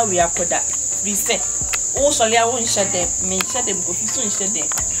bom ama we akoda reset o so le a won hyede me hyede ko fi so hyede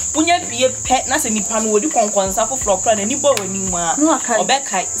unya bie pe na se nipa no wodi konkonsa foforo kra na ni bo wani mu a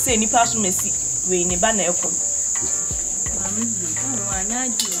obekai se nipa so mesi we ni ba na ekon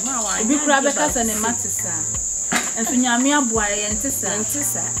obi kra be kasa ne matisa enso nyame aboa ye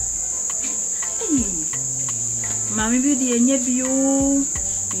ntisa Mami bi di enye bi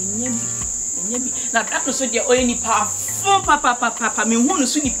na dato so dia oye ni pa fo papa me hu no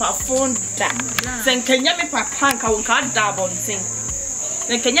so ni pa fo da senkanya me papa nka won ka da bonten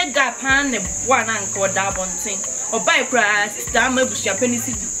senkanya da pan ne bua na nka da bonten obai kra sister ma busua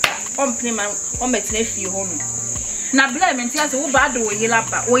penisi on plema on metna fie ho no na bla me ntia se wo ba do oyela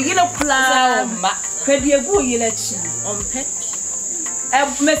ba oyela kula ma kwadi egu oyela chi on pe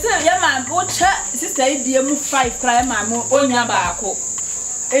mese ya ma go cha sister idie mu 5 cry ma mo onya baako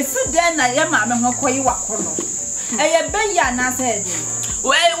esi den na ya ma me ho koyi wakono eye be ya na se de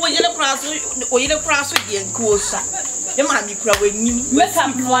we oyele kura so de nko sa ya ma mi kura we nyimi make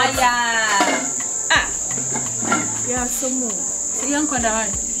up no ya somo se yan koda wa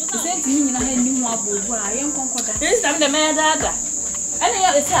se ntimi nyina ha ni ho abobu a yan konkoda this time de me dada ene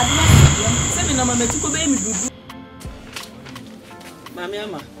ya esi aduma se mi na ma metuko be mi dudu Mami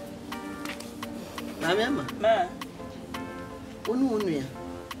ama. Ma. Onu ya.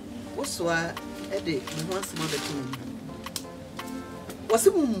 Woswa ede mo asema betu ni.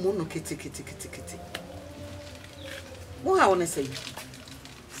 Wasimu mu no kiti. Mo ha wona sei.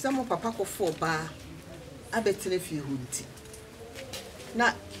 Samo papa ko fo ba abetene fie hu nti.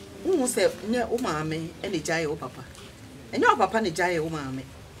 Na unu se nye o maame ene jaye o papa. Enye o papa ne jaye o maame.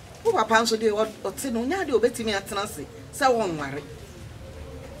 O papa nso de o te no nya de obetimi atena se. Se won ware.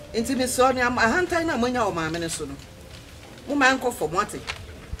 Enti me so ni ahantan na manya o maame ne so no. Mo man ko for mote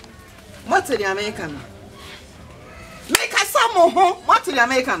ni America no. Me ka samo ho mote ni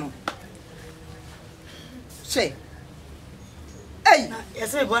America no. Che. Hey,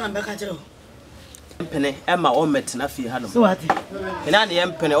 yese go na mbeka kire o. Mpene ema o metna fi ha no. So what? Ina ne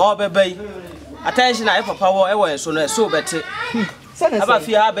mpene o bebai. Attention na e papa wo e wo so no so bete. Aba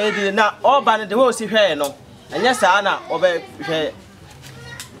fi ha be di na o ba ne de wo si hwe no. Anya sa na o be hwe.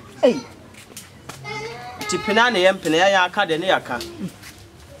 Hey. Tipina ne yempene ya aka de ne yaka.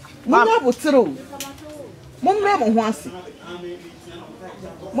 Munya botiro. Mumre mo ho ase.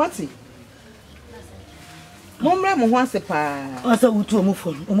 Mati. Mumre mo ho ase pa. Asa wutu o mo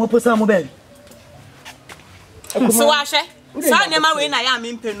fo. O mo posa mo be. So wa hwe. Sa ne ma we na ya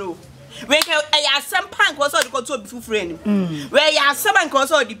me mpeno. We can some punk was all the control before friend. Where you have some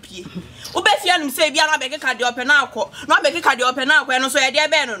cause all the pee. Ubefian say, Biana make a card open now, not make a card open now, when also a dear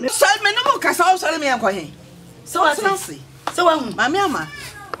Bannon. So, me no Casa, so me and Cohen. So I see. So, my mamma.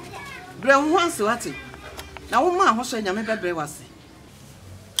 Ground once what it. Now, woman, what's your name? Baby was.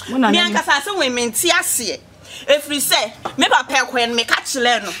 Miancasa, women, Tiasie. If we say, me papa when me catch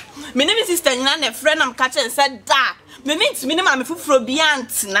leno. Me name is sister and a friend I'm catching said da. Me means minimum for beyond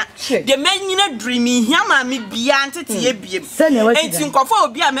na. The men you know dreaming yama me beyond it ye be. And think of all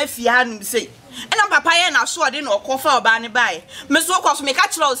be a mefian say. And I'm papa and I saw didn't or coffee or banny by. Miss Walkers make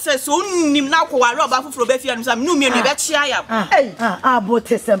catch says so nim now ko a rob for Befi and some new me bet I bought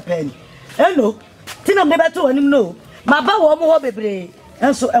some penny. Hello. Tina never told him no. My bow more baby.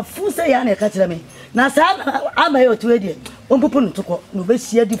 And so a fool say I catch me. Na sa amayo to edie ompopun to ko no be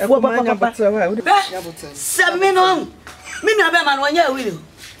sia di fo papa se me no me na be ma no nya wili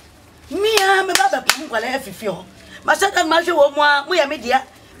me a me baba pum kwala afifi ho ma sa ka ma hwe wo mu a mo ya me dia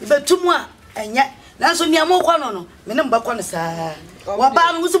betumu a enya na so nia mo kwa no me ne mba kwa no sa wa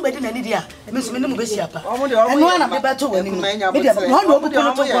ba no so bedi na ni dia me so me ne mo be sia pa eno na me ba to wani me dia no no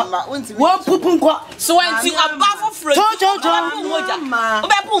ompopun to ko wo pupun ko so anti abafo fro moja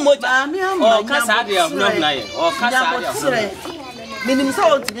obe pu moja o kasa dia no na ye o kasa dia minim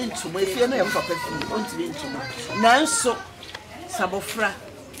so on timi ntumo efie no ye papa fi on timi ntumo nanso sabofra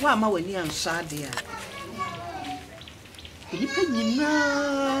wa ma wani ansa dia nipa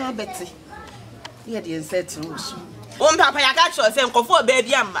nyina beti ye de nset no so on papa ya ka cho se nkofo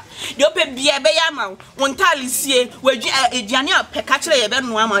baby amba de ope bia be ya ma won talisie wadu eduane apeka kire ye be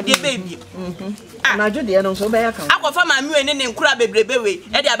no ama de baby na jode no so be ya kan akwafa ma mi ene ne nkura bebrebe we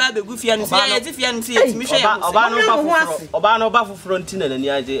e de aba beggu fia no se ye ti fia no se yetimi hwe oba no ba foforo ntina nani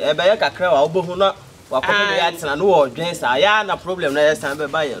age e be ya kakra wa obohu na wakope de ya tena no wo dwen sa ya na problem na yes be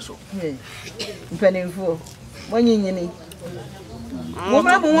ba ye so mpanimfo monyinyini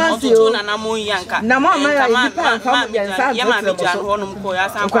Mama wansi o na mo yanka na mama ya ipa fam ya nsa ya ma mi jan ho no ko ya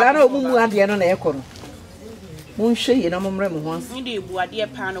san kwa na omumu ade no na ekọ no mun hwe na momre mo wansi ni de bu ade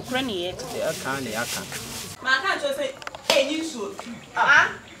pa no kura ne ye ka ne aka ma ka cho se enyi so ah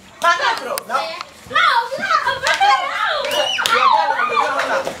ma ka bro no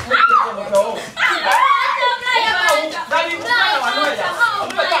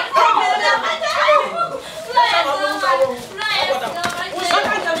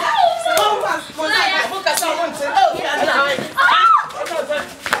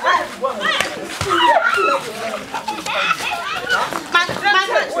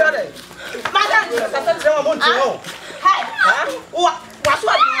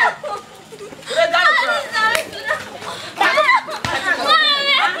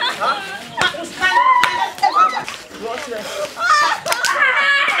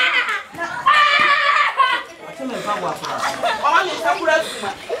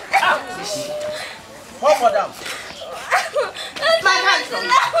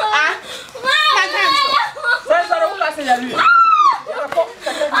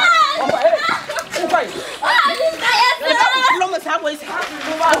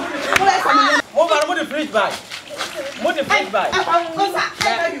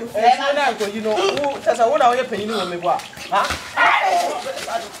you know who says I want to pay you me wa ha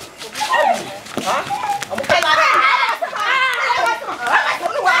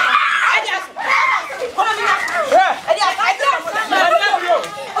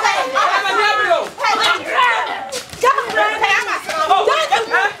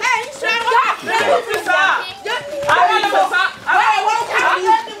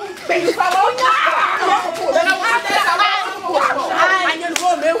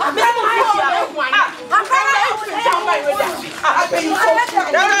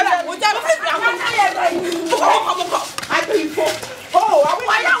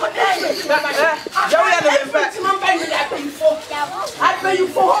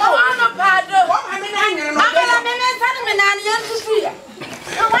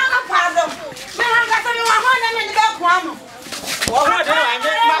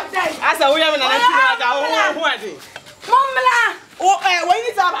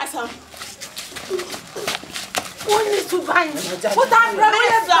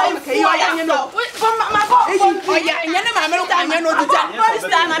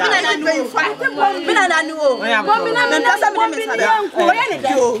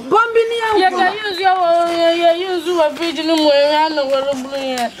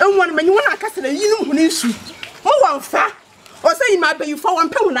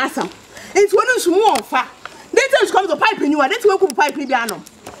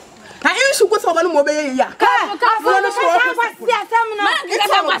Na insu ko so ba no mo be ya. Ka no so kwasi asem no.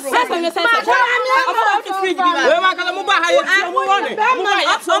 We ma kala mo ba ha ye ti mo woni. Mo ba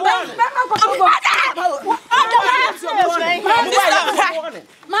ye ti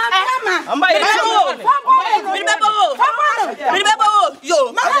yo,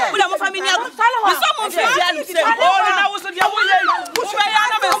 we am family. We some say na wo so dia wo ye. Wo so ya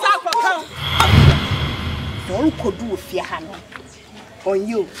na be sa kwa kan. All kodu ofia ha no. On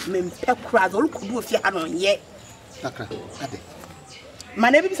you, mempe kura all kodu ofia ha no ye. Akra, ade.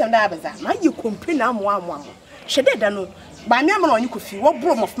 Mana bi sam da abaza. Ma ye kompe na mo amo. Hwede da no. Ba me am na onye kofi. Wo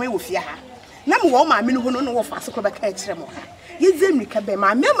bro mo fama ofia ha. Na me wo ma me no no wo fa so ko be ka kire mo ha. Ye zemrika be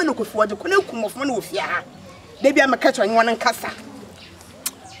ma me am na kofi wo de ko na ku mo fama na ofia ha. De bia me ka kire onye nkasa.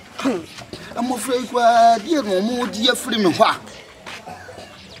 I'm afraid kwa dear no more dear free me hwa.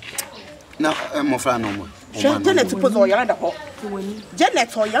 Na I'm afraid no more. Janet to put all your other hawk.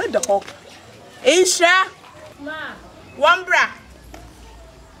 Janet or your other hawk. Isha, one bra.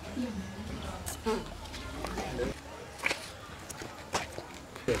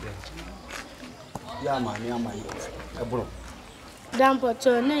 Yeah, man, bro. Dampo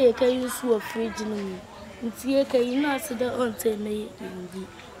to na ye can use for fridge no. Nti can you not sit on say me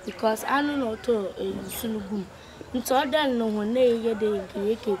because I don't know to sunugum. Nti odan no ho na ye dey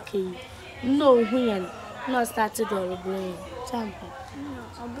keke. No huyan. No started or brain. Tampo.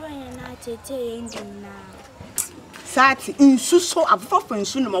 No, brain na tete ending na. Sati insu so afafa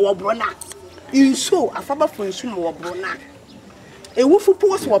insu no wo brona. Insu afafa fo insu no wo brona. E wufu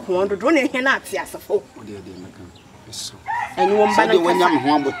po so wopon do na ehia na ate asafo. Ode meka. Eso. Eni wo mba na ka. Wanyam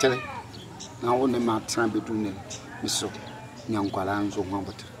ho abotere. Na wo ne ma tran bedu ne. Eso. Nyankwala nzo ho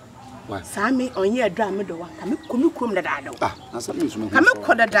abotere. Wa. Sami onye adra me do wa. Ka me komi krom da daado. Ah, na sa me nso. Ka me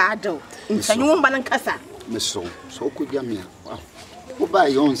koda daado. Ntanyi wo mba na nkasa. Meso. So okodia me a. Oba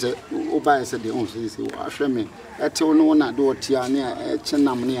yonse, oba se de onse se wa hwe me. Ete wo no na do tia ne e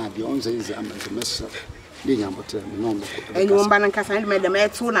chenam ne ade onse ze amante meso. De nya botere me no mo. Eni wo mba na nkasa ne me de me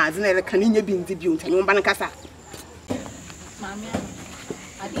etu na aze na ele kan nya bi ndi bi ntanyi wo mba na nkasa. Mami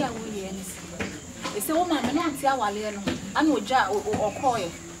ade a wo ye ni se. Ese wo mami no anti awale no. Ana oja okoye.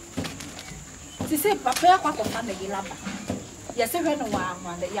 Ti se papa ya kwa kofa na yelaba. Ya se hwe no wa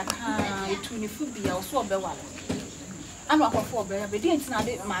amale ya ka etu ni fu bia wo so obewale. Ana akofo obere be di ntina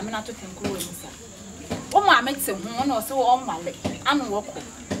de mami na to tenkuro ni sa. Wo mami te ho na o se wo omale. Ana wo ko.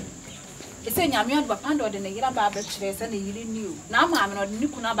 Ese nyame adu papa ndo de na yelaba ba kire se na yiri ni o. Na mami no de ni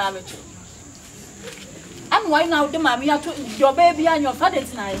kuna ba ba kire. Ana why now de mami ya to do baby anyo fa de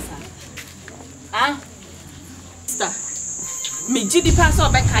ntina isa. Ah. Sister. Me gidi pass o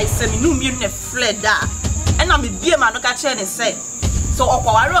be kai se me no miru na fleda. E na me bie ma no ka kire ne se. So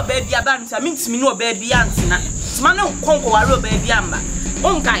okwaware o baby aba ntia me ntimi no baby antina. Tima no konkwaware o baby amba.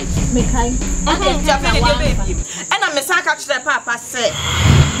 Onkai. Me kai. Ntia fe de baby. E na me san ka kire papa se.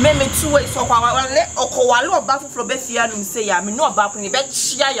 Me tuwe so okwaware oba foforo be fia no se ya me no oba ko ne be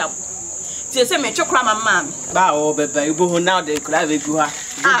chia ya. Ti se me twekra mama me. Ba o beba ibo ho now de kra be gu ha.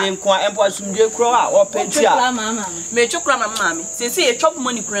 De nko empo asumdwe kro a o pentia. Me twekra mama me. Se e chop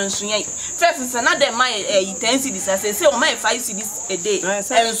money kura nsuyen. First se na de my 10 cedis se o my 5 cedis a day.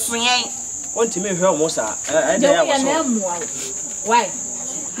 Ensuyen. Wonti me hwe o mo sa. E de ya wo. Why?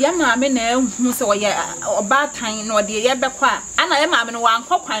 Ya maame na hu se wo ye oba tan na ode ye bekwa. Ana ye maame no wan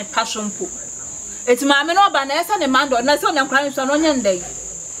kwakwan pasompo. Eti maame no oba na esa ne mando na se o ne nkran nso no nya ndai.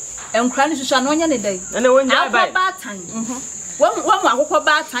 Enkrani susha no nya ne dai. Na wonya bai. Ba tan. Wo akokọ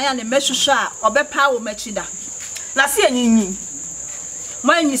ba tan ya ne mehwehwe a obepa wo machida. Na se anyinyi.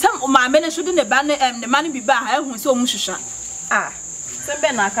 Mo anyi sam maame ne so de ne ba ne ma ne bi ba ha ehun se o mu hwehwa. Ah. Se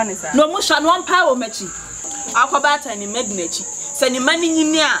be na aka ne sa. No mu hwa no mpa wo machi. Akoba tan ne medinachi. Se ne mani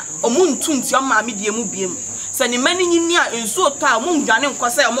nyini a omu ntunti o maame die mu biem. Se ne mani nyini a enso to a omu ndwane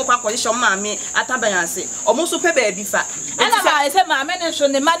nkose omu kwa kwahye o maame atabanase. Omu so pe ba bi fa. Ana ba se maame ne so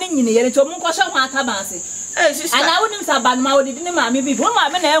ne mani nyini ye ne to omu kwahye ho atabanase. Ana wonim sa banma wo didi ne maame bibi. Wo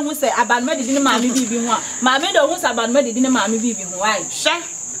maame na ehu se abanma didi ne maame bibi ho a. Maame do hu sa abanma didi ne maame bibi ho ai. Hwe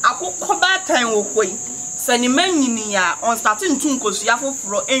akokoba tan wo koi. Se ne manyini ya on start ntun kosuya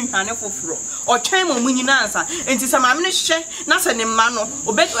foforo enhwane foforo. O twen mo munyina ansa. Enti se maame ne hwe na se ne ma no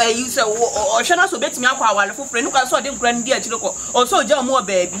obet ayi se o hwe na so betimi akwa awale foforo nu kwa so de nkura ndi akire ko. O so oja mo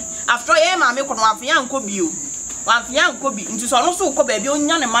baabi. After ye maame ko no afia nko bio. Wafia nkobi nti so no so ukọ baabi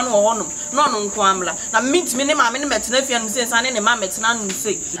onya ne ma no ho no no nko amla na mitimi ne maame ne metena fia no se san ne ma metena no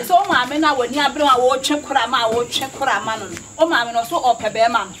se so o maame na wani abere a wo twe kora ma no o maame no so opebe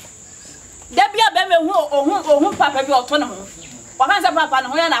ma no da bia be me hu ohun papa bi oto ne ho wakan se papa no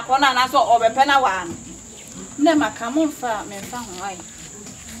ho ya na ko na so obepe na wa no ne maka mo mfa me mfa ho ai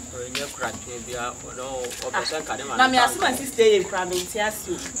Na me asema sister ye kra me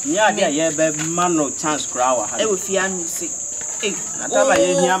ntiase. Nya dia ye be man no chance kra wa ha. E wo fia no se. Eh, na taba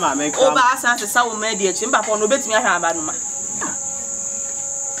ye hia ma me kra. O ba asanse sa wo ma di echi mba po no betumi ahwa aba no ma.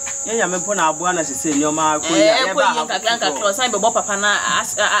 Ye ya me po na aboa na sese ni o ma ko ya ye ba. Ko yin ka kra san be bo papa na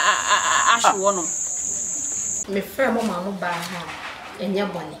ahwe no. Me frɛ mo ma no ba ha enye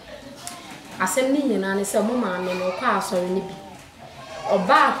bone. Asɛm ni nyina ne sɛ mo ma me no kwa asɔre ni bi.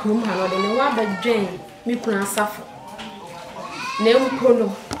 Oba akrum ha no de ne wa badwen mi kuna asafo. Na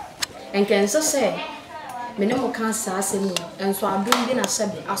mpolo enkenso sɛ me ne mo ka asɛm no enso adom bi na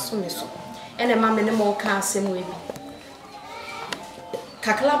sɛbe aso me so. Ene ma me ne mo ka asɛm we bi.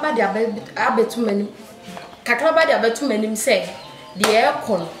 Kaklaba de abetu manim sɛ de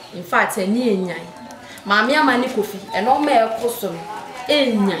ekɔ in fact ani enyan. Maame amani kofi eno ma ekoso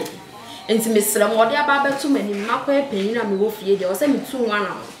enyan. Enti mesrɛ mo de aba betu manim na kwa panyin na me wo fie de o sɛ metu nwana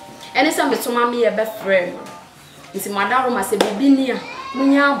mo. Ene sɛ meto ma me ye be frɛ mo. Enti madaro ma sɛ bibi ni a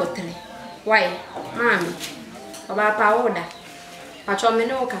munya abotre. Why? Mami. Oba pa oda. Pacho me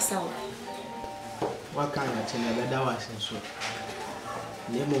ne o kasa wo. Waka na tene be da wa senso.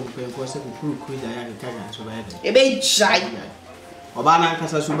 Ne mo mpen ko se ku ku da ya ka ga so ba ya de. E be jai. Oba na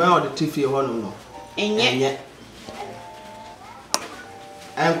kasa so ba o de tifie ho no. Enye.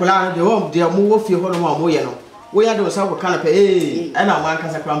 Enkula de wo de mo wo fie ho no mo ye no. Wo ya de wo sa ko kana pe na ma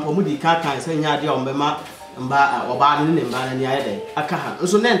kasa krampo mu di ka kan se nya de o mbema mba oba no ne mba na ni aye de aka ha.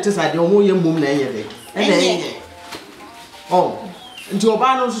 Nso ne ntesa de mo ye mum na enye de. Enye. Oh. Nti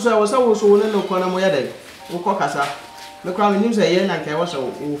oba no so wo sa wo so wo ne no ko na mo ye de. Wo ko kasa. Me kwa nim se ye na kai wo so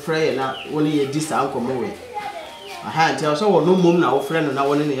wo frɛ ye na wo ne ye di sa ankomo we. Aha nti wo so wo no mum na wo frɛ no na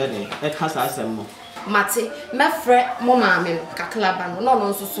wo ne ye de. E kasa asɛm mo. Mate me frɛ mo maame no kaklaba no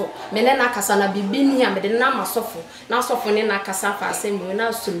no nso me ne na kasa na bibi ni a me de na masofo na sofo ne na kasa fa asɛm we na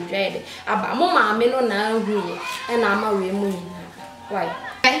somdwe de aba mo maame no na ahuye e na ama we mu nyina why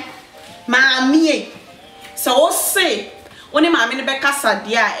maame so say oni maame ne be kasa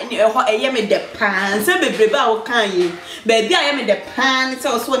de a ene ɛhɔ ɛyɛ me de pan se bebrebe a wo kan ye ba bi a ɛyɛ me de pan se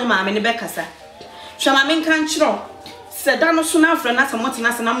so oni maame ne be kasa hwa maame kan kyerɛ se da no so na afra na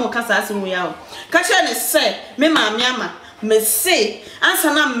samotina se na mo kasa asem ya o ka kyerɛ ne se me maame ama me se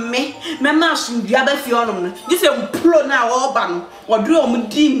ansa na me ma asundua ba fi onom no gise mplo na wo ba no wodure o mu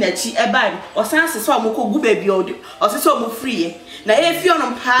di nachi e ba o san se so mo kogu ba bi o de o se so mo free na e fi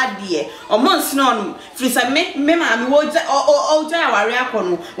onom pa de o mo nsina onom free se me maame wo o ja aware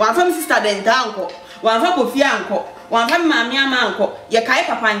akono wa fam sister den da anko wa fa kofi anko wa fa maame ama anko ye kai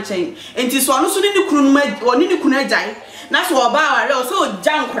papa nchen enti so ono so ni kunu ma oni ni kunu agyan na so oba aware o so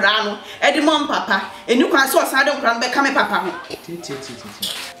jan kra no e de mom papa eni kwa so sa de kra be ka me papa ho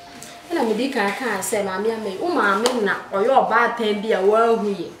ena me di kan se maame ame o maame na oyo oba atan bi a wa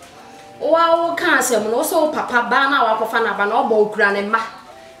huye wa wo kan se mo no so papa ba na wa kofa na ba na oba okura ne ma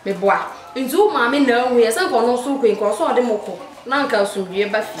me boa nti o maame na huye se ko no so kwen ko so de moko na nka sumdue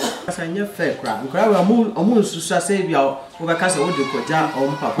ba fi asa nye fair kra wa mo nsusu ase bia wo be ka se wo de koja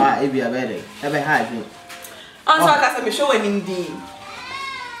o papa e bia be de e be ha bi onso kasa me show anim din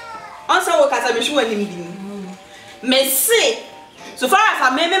onso wo kasa me show anim din me se so far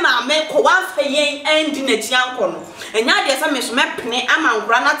as me maame ko wan fa yen endi na ti anko no enya de sa me so mepene ama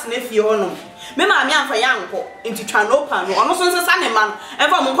nkura na tena fie ho no me maame anfa yanko enti twa no pa no ono so nsa ne ma no e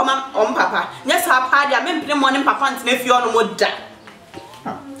fa mo nkoma o papa nya sa pa de a me mpene mo ne papa tena fie ho no mo da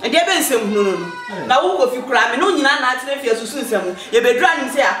e de be nsem no na wo ko fi kura me no nyina na tena fie so nsem ye bedura nim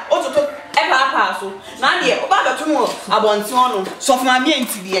se a ototo e pa so na de o ba beto mo abonti ono so fa maame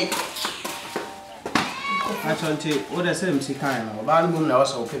enti de Achonte wo de sem si kan no ba no na wo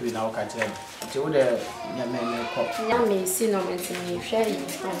so ke bi na wo ka tere te wo de nya me ko nya me si no me ti ni hwe yi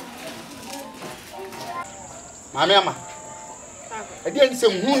maame ama e de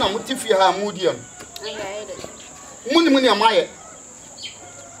nsem hu na mutifie ha mu diam muni muni amaye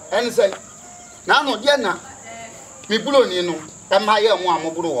en say na no de na mi buloni no e maye mu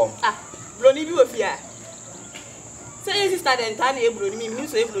amoburu wo buloni bi wo fia say sister denta na ebroni mi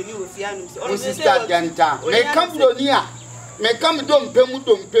so ebroni wo fia no ono sister denta me kam buloni a me kam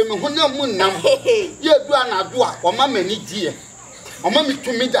dompem ho na mu nam ye du anado a o ma mani die o ma mi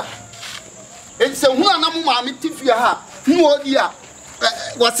tumida ense hu na mu ma mi tifia ha nu odi a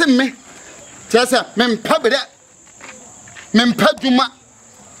wase me tiasa me mpa bere me mpa duma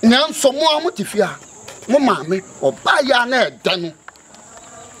na nso mo amu tifia mo ma me oba ya na eda no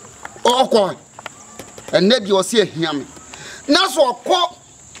okọ enne bi o se ahia me na so okọ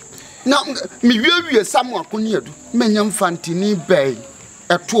na mi wiewie samu akoni adu menya mfantini bai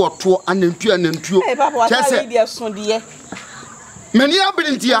eto anantuo tiasa Many are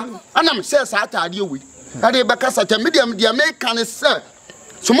been here, and I'm says at idea we. I did back as a medium, the American sir.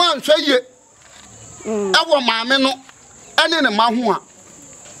 So, man, say ye. I want my men, and then a mahua.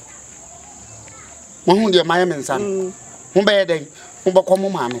 Mahun, dear, my man, son. Who bear day, who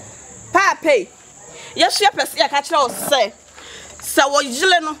become mammy. Pape, yes, shepherd, I catch all say. So what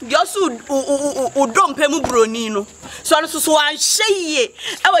you know, just don't pay me bronino. So I say,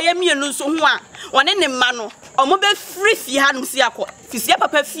 I am you so one in the mano, or mobile free fee hanum siako, Fisia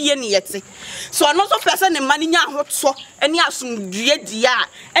papa fee any yet. So I'm not a person in money hot so, and you have some dear,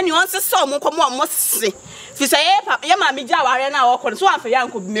 and you want to saw more come on must say. Fisia, Yama Mijawa, and our concern for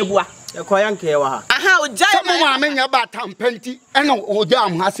young could mebua. A quiet kewa. Aha, Jama, men about Tampenty, and no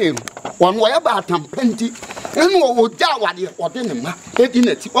damn Hassel. One way about Tampenty. And what Jawa or dinner,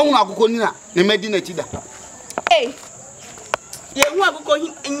 it, oh, I'll go in the Medina Chida. Hey, you want to go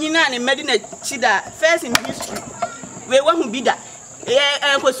in and Medina Chida, first in history. We want to be that.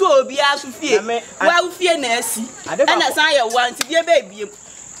 And for so be as to fear, well, fear Nancy, and as I want to be a baby.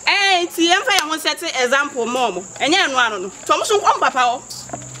 And see, I want to set an example, Momo, and yan one, Thomas, one papa.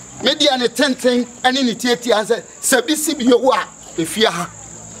 Maybe an attending and in the theatre answer, Sabisi be your wa, if you are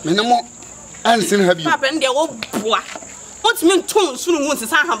minimum. And send her up and the old boy. What's mean tone soon wants to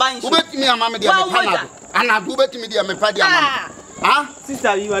sign her buying? Let me a mamma, and I do bet me, dear, my paddy. Ah,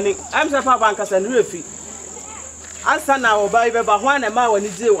 sister, you and I'm the papa and Ruffy. I stand now by one and my when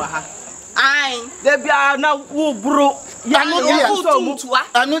it's you. Aye, there be now who broke. I know,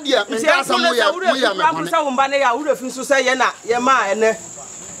 dear, I would have to say, Yama, and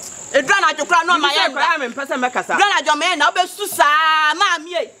a drama to crown on my arm and person Macassa. Drana, your man, I'll be Susa,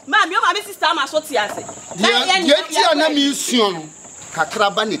 Mammy, my sister, my society. Yet, mission.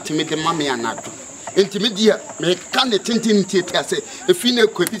 Cacrabani to make the mammy and not. Intermediate, make can the tintin theatre say, if you know,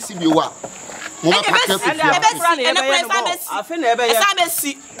 could see you are. I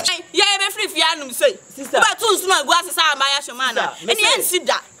see. Yeah, every fianum say, Sister, but two small glasses are my Ashamana. And the end sit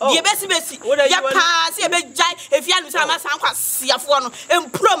that. Ye best be. What are you pass? Ye be jai if you are my son, see a phone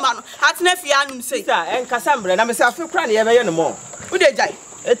and proman at Nefianum say, and Cassandra, and I'm myself cranny ever anymore. Who they jai?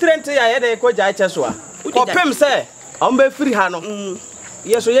 A trend to ya, they call Jai Cheswa. Who Pim say, I'm be free Hano.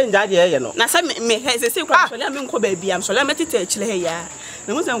 Yes, we ain't that, you know. Now, some may has a secret. I'm in Kobe, I'm so let me teach here.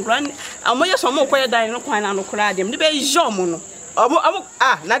 The Muslim grand, I'm more some more quiet than no quine and no crowd. The baby is Jomono.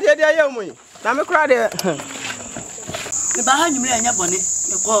 Not yet, I am we. Now, I'm a crowd. The behind you, and your bonnet,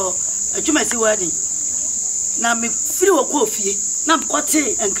 you call a Jumasi wedding. Now, me feel a coffee, not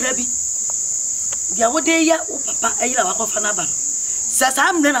quate and crabby. The other day, Papa, I love a fanaba. Says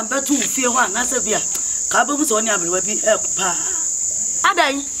I'm then I'm better to feel one, as a beer. Cabums on your baby, pa.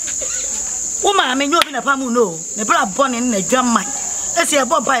 Adai, woman, I mean, you're in a pamu, no, the blood born in a drum mine. As you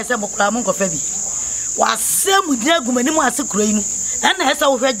bought by a sum of Clamon of Febby. Was some with their woman was a cream, and as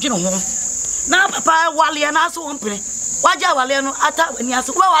our red general home. Now, Papa, Wally and also one penny. Why, Waliano, attack when you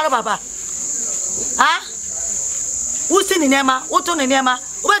ask, well, Papa? Ah? Who's in Emma? What on in Emma?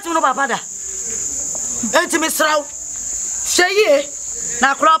 What's on Papa? Enter Miss Row. Say ye.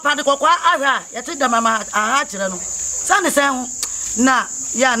 Now, crop and the cocoa, yet the mamma, a heart, son is na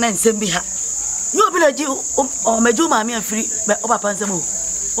ya na nsem ha you obi na ji o meju ma me afiri be o papa nsem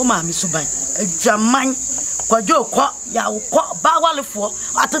o ma me suban adwaman kwajo ko ya ko ba walefo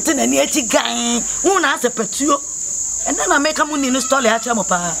atete na ni echi gan hu na asepetuo ena na make am ni story ha cha mo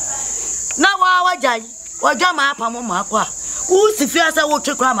pa na wa wajai wajwa ma apa mo ma kwa u si fi asa wo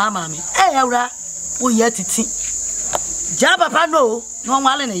twekra ma ma me ewra wo ye titi ja papa no no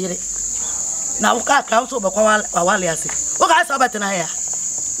wale na yire na wo ka ka so be kwa wale ase wo ga sa betena ya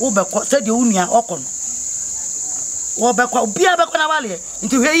wo be ko se de unua okon wo be kwa bia be ko na wale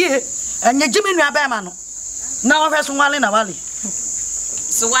nti hweye anya jimi nua be ma no na wo hwe so wale na wale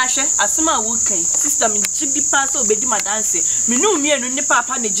so wa hwe asema wo kan sister me chibi pass obedi madanse me nu mienu ni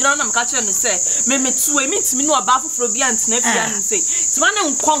papa ne jira na mka kire ne se me metu emi ntimi no oba foforo bia ntena fia ne se ti ma ne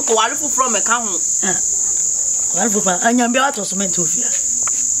nkonko wale foforo me ka ho wale foforo anya bia wato so mento fia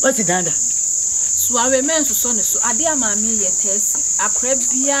wati danda so awe men so ne so ade amaami ye tesi akra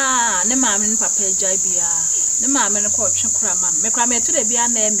bia ne maami ne papa ejai bia ne maami ne ko twe kra ma me kra me to de bia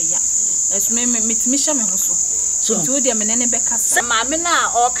na eme ya eso me mitimi hye me ho so to de me ne be kasa maami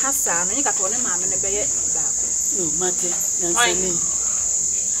na o kasa no nyika to ne maami ne be ye baako yo mate yansani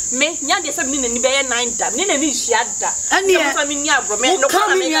me nya de se me ne be ye 9 da ne ne hia da ane so me ni abro me no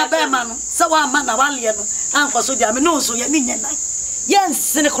kra me ya be ma no se wa ma na wale no anko so dia me no so ye ni nya nan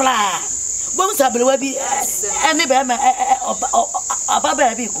yansene kra bon sabrewa bi ene be ma aba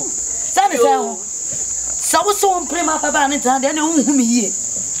ba bi ko sane sawo so prema baba ne tan de ne hu mi yie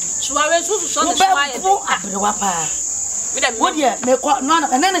so awe so so ne so aye abrewa pa What dear, me quite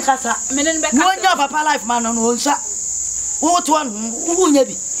none and then a casa. No your papa life man on one shot. What one? Who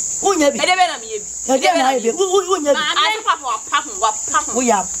yabi? Who yabi? I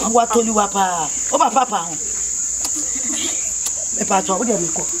told you, papa. Oh, my papa. Me pato, what do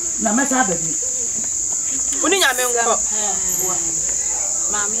you call? Na mesa baby. Uni nyame nko.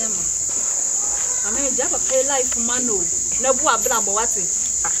 Mami ama. Mami jaba pay life mano. Na bu abla bo wate.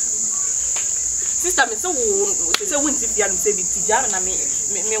 Sister me se wunti bia no se bi tija na me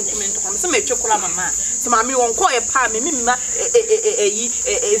nkomento kwa me se me twekora mama. Se mami won ko ye pa me mimma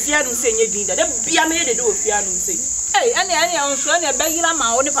fia no se nye din da bia me de do fia no se. Ane onso ane be yira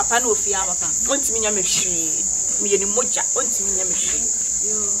ma wo ne papa na ofia papa. Ontimi nya me hwi. Me ye ni moja ontimi nya me hwi.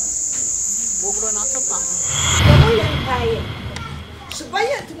 Yo. Ogro na topa.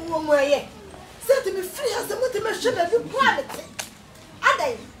 Shibaya to moye. Say to me free as the motivation of you quality.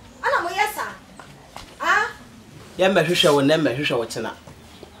 Adai. Ana moyesa. Ah? Yamba hwehwe wo na hwehwe wo kina.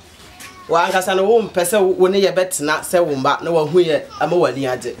 Wa ankasa no wo mpese wo ne ye betena se wo mba na wa hu ye ama wali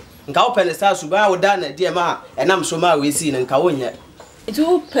ade. Nka wo pele sa suba wo da na die ma enam so ma we si nka wo nye.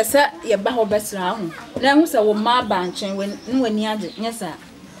 Itu pese ye ba ho betena ho. Na hu se wo ma ba nchen we wani ade nyesa.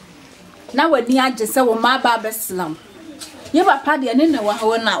 Na wani ade se wo ma ba beslam. Ye papa de ne na wa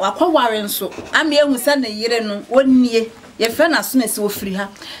ho na wakwaware nso. Am ye hu se na yire no wonnie ye fe na so na se wo firi ha.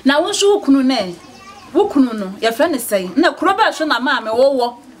 Na wo nso kunu na wukunu no ye fe ne sei na kuro ba hwe na ma me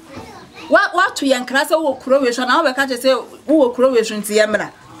wo wa to ye nkra se wo kuro we hwe na wo be ka che se wo kuro we hwe nti ye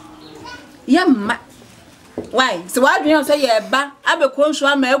mra ye ma why se wa dwen se ye ba abeko nso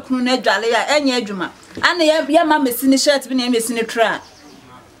ama ekunu na adwale ya enye adwuma ana ye ma mesini shirt bi na mesini tra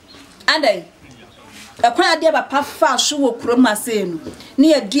adai akwa ade ba pa fa hwe wo kuro ma se no ne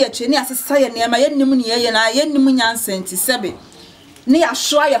ye du eche ne asesa ye ne ma ye nim ne ye na ye nim nyansa nti sebe ne ya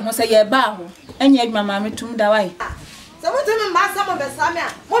hwa ye ho se ye ba ho enye adwuma ma metum da wai so what me ma sama be samia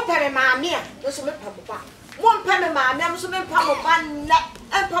mo pere ma me a no so me pa bo ba mo pere me ma me so me pa bo ba ne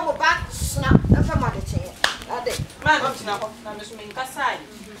en pa bo ba sna en fa ma de che ade ma no tina ko na me so me nkasai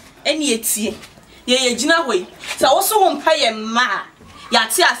eni etie ye gina hoi sa wo so wo mpa ye ma ya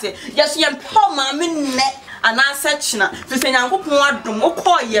ti ase ye so ye mpa ma me ne ana sechina fese nyankopon adom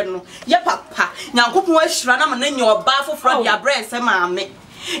okoye no ye papa nyankopon ahira na ma na nya oba foforo dia brese ma me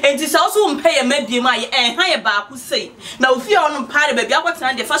enti sa so mpa ye mabie ma ye ha ye ba ku sei na ofi ono pare ba bia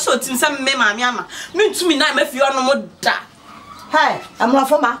kwatena de fa so tim se me ma me ama me ntumi na ma fi ono mo da hai amra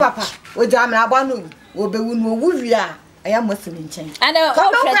fo ma papa o ja amra gba no wo be wu no wu wi a aya mo se nchen ana o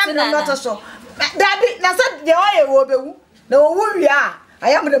pretina na to so dabi na so de o ye wo be wu na wo wu wi a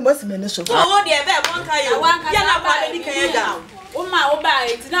aya mo de mo se me no so o de be won ka ye ya na ba de kan ye da o ma o ba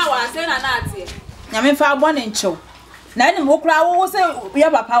enti na wa se na na ate nyame fa agbo ne nchew na ni mo kura wo se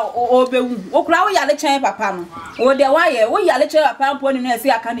ya papa obewu wo kura wo yale chen papa no wo de wa ye wo yale chen papa mpo ni na se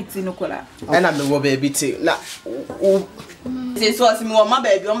aka ni ti no kura na me wo baby ti na se so asimi wo ma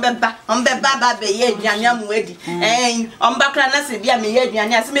baby on be ba be ye aduane amu adi on ba kra na se bia me ye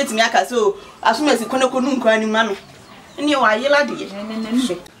aduane asemetimi aka so asumesi konekonu nkwa ni ma no ni wa yela de ne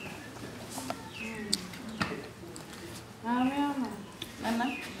Nana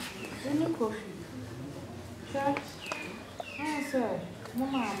ni kofi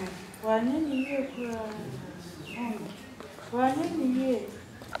Mama, wanyeni ye kura. Wanyeni ye.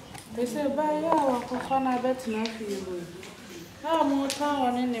 Ese ba ya wakofa na betina fiwo. Na mo ta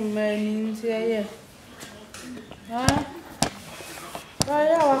wanyeni mani nti ye. Ba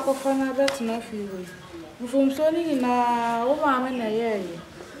ya wakofa na betina fiwo. Mfumso ni na wo mama na ye.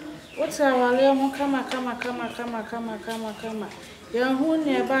 Wota wale mo kama. Ya hu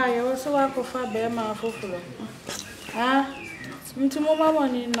ne ba ya wo so wakofa be ma foforo. Mtu mama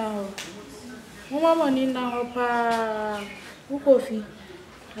ni na ho pa ukofi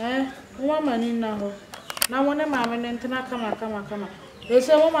mama ni na ho na wone mama ne ntena kama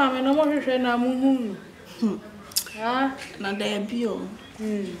ese mo mama no mo hwehwe na muhunu na da bio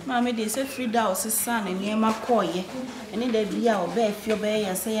mama de se frida o sesa na ne ma koye ene da bia o ba fi o ba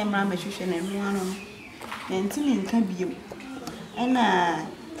ya se ya mama hwehwe na nu ano na ntimi nka bio ena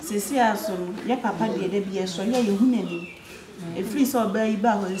sesi aso ya papa de da bia so ya yehu na ni free so ba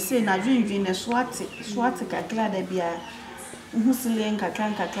iba ho say na dwendwen na swat kakra da bia uhusile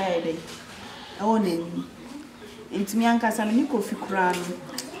nkakra ede o na ni ntimi ankasa me ko fi kura no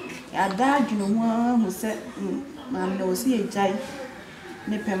ya da adweno ho hu se ma na o si ejai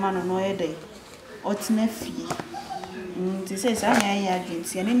ne pema no no ede o tena fie nti say sa na ya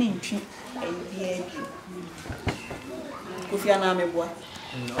adwenti ene ne ntwi ayi bia adwi ko fi ana me boa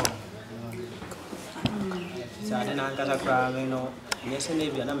Sada na nkasa kra me no nyese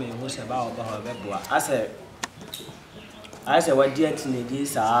na bia na me hu se ba oba ho beboa ase I said, what dear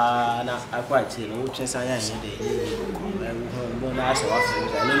teenagers are quite chill, which is I am I said,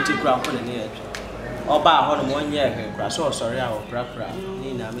 I don't take crap on the edge. Or about 1 year, crash or sorry, our crapra,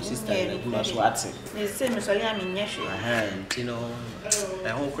 Nina, my sister, Gumas Watson. The same as I am in Yeshu. I had, you know,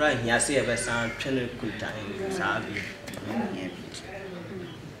 I won't cry here. I say, ever sound channel good time, Sabi.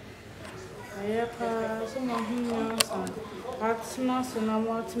 Someone who knows that's not and I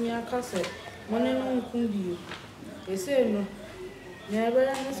want me a cassette. One and only you. They say no.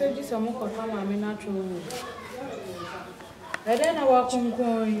 Never said this a mock of my natural. I then I walk on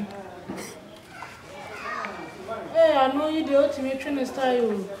going. Hey, I know you the ultimate train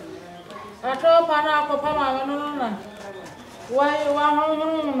style. I told Papa, no. Why,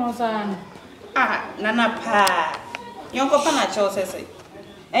 no, son? Ah, Nana Pa. Young Papa says.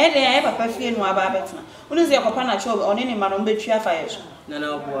 Eh, Papa fear no about it. When is your Papa on any man on betray fires?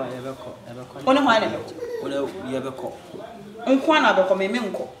 No, boy, ever call. Only one you ever call. Unquana become a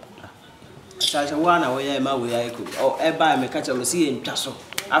minko. Such a 1 away, my way I could. Oh, ever me catch a see in Tasso.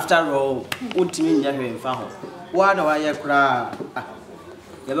 After all, would to mean Yahoo and Faho. Why do I cry?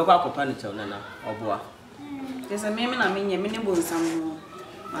 You ever call Panito, Nana, or boy? There's a man, I mean, a minimum some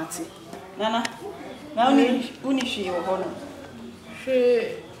Matty. Nana, now only she or honor.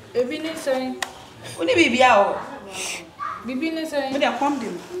 She, a business saying, only be out. Bibine saying, but I pumped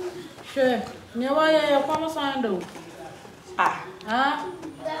him. Sure, near why I come sando. Ah,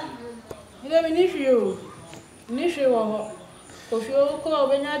 you don't finish you. Finish you. If you call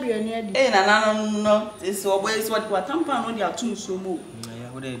when you are near the end, no, it's always what Tampa on your two so move.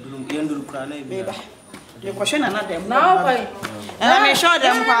 What they do, cry, baby. You question another now, and I'm sure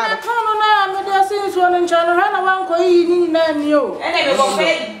them. I'm not since one in China, and I won't name you. And I will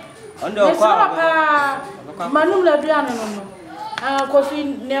say, Manula Biano. Coffee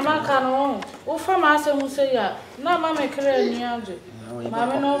near my canon. Oh, from us, and say, no, Mamma Cray,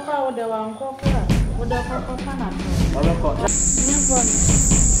 Mamma no power, the one cocker, with the papa. What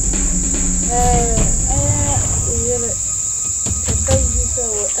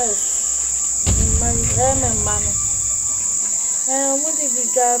did you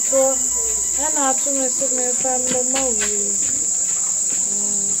got for? And I told me to me from the movie.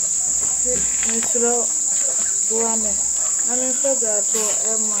 Mr. Woman, I'm in February to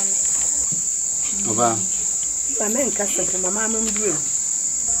Emman. Over. My man custom for my mamma and dream.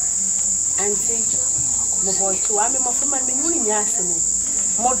 Auntie, my boy, to I'm a woman, me, yes,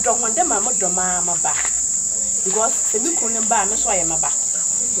 more dog one them, I'm a mamma back. Because the new couldn't buy me, so I am a back.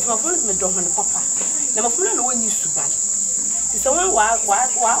 If my friends me dog on the papa, then my friend no one used to buy. Someone walk,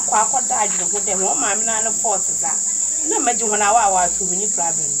 died with them, one mamma and a fort is that. No, imagine when I was 2 minute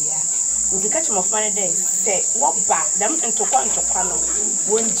problem, dear. If you catch them of money days, say, walk back, them into one to panel.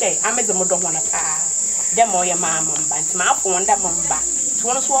 One day, I made the mother one a pa. Them or your mamma, but my phone, that one back. To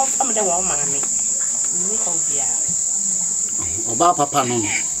one swap from the one mammy. Oh, dear. Oba papa no.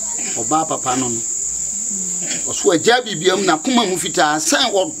 Oba papa no. Oso ajabi biam na kuma mu fita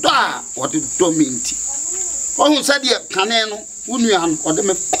san oda ode dominti. Ohun said ye kane no wunua no ode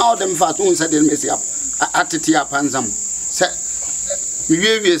me pa ode me fa so hun said me sia atete apanzam. Se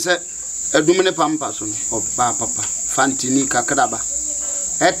wiwie se adumene pampa so no oba papa fantini kakraba.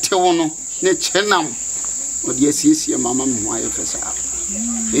 Etewo no ne chenam ode asiesie mama me ho ayefesa.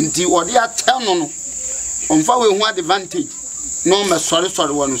 Enti ode ateno no omfa we hu advantage. No me sorry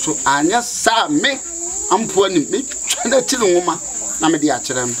one so anya sa me ampo ani me twena tire nwoma na me de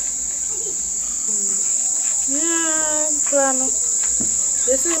akere no. Plano.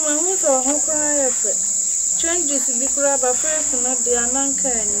 This is my house or home cry. Changes the crab first, not the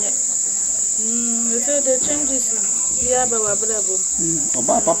ananka. They say the changes the ababa.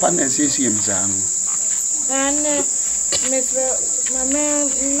 Oba papa na sisi mzano. And Mr. my man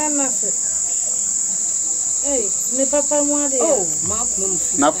Nana said, hey, me papa mwade. Oh,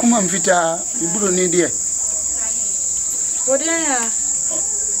 na kuma mfita iburo ni die. What ya?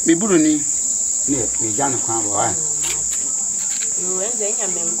 Iburo ni ni jana kwa wa. You went there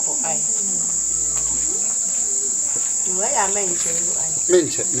and memco I. You are a mention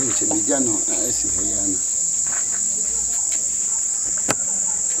mi jana asi hayana.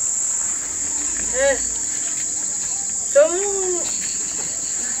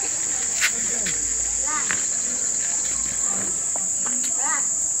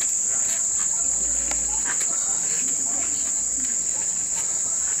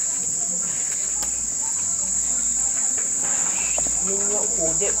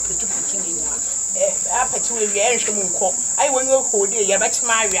 I won't go hold it, but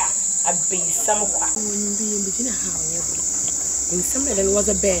Maria, a base some quack. In some was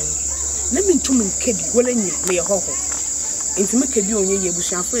a band. Let me to me kid, well, in you, may a hoho. Nti me kebi onye ye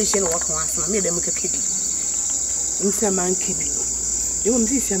busuafo ehye na waka wasema me dem kebi. Nti man kebi no. Yo me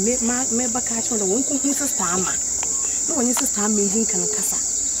sisi me baka acho na won ko hu sister ama. Na won sister ama hin kan kasa.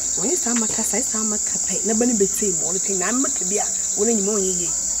 Won sister ama kasa, sister ama kapai na bani beti mo no na me kebi a won anyima onye ye.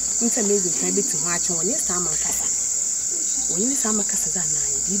 Nti amazing kan beti ho acho won sister ama kasa. Won sister ama kasa za na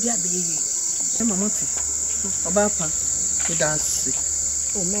ye bibia be ye. E mama ti. Oba pa. To dance.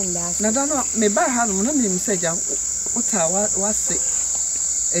 Oh men dance. Na da no me ba ha no na me message Ota wase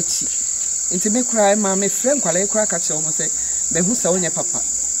echi nti me kura ma me frɛ nkwale kura ka kyerɛ mo sɛ me hu sɛ onye papa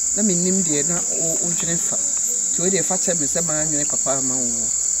na me nim de na o ntwene fa ti o de fa kyerɛ me sɛ ma nwene papa ma wo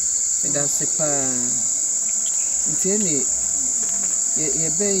me da se pa nti ne ye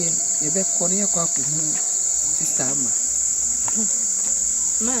be kɔ ne yakɔ akɔhu sister ama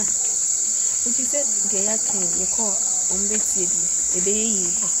ma uti sɛ de ya kan ye kɔ ombetie bi ebe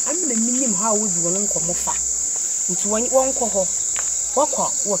yi amna minim ha wo di won nkomo fa nti won kɔ hɔ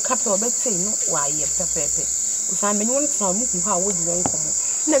wakɔ wo kape obetei no wa ye pepepe usan menyi won tena mu hu ha wo di won komo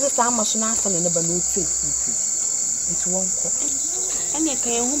na ze sa ama so na asa na ba no tei nti won kɔ ene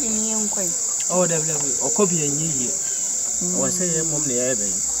kan hu bi ni en kɔ oh da okɔ bi enyi ye o say ye mom na ye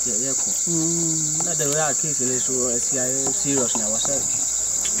ben ye kɔ na da ya case le so asia serious na wasa ye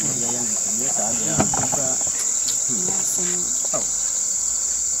na kan ye sa dia ba oh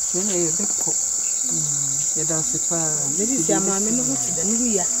yene ye be kɔ ye da se pa me di si ama me no ho ti da no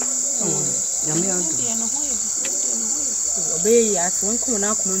ya ya me ado obey ya ti won ko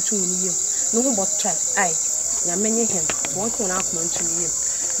na akoma ntwu ni yem no ho botwa ai ya menye hem won ko na akoma ntwu ni yem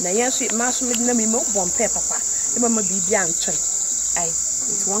na yen so ma so me na me mo bom pe papa e ba ma bibia ntwen ai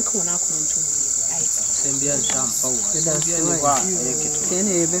ti won ko na akoma ntwu ni yem ai sembia nshampa wa sembia ni wa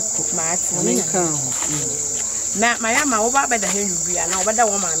kene ye be ko ma ti won kan na maya ma wo ba beda he nwuri ana wo beda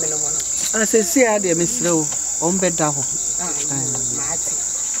wo ma me no no asesi ade mesre wo on beda ho ma ti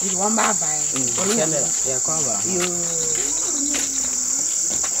ni won ba ba oni ya kwa ba yo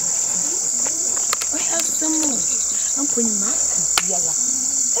o ya samu an koni ma yala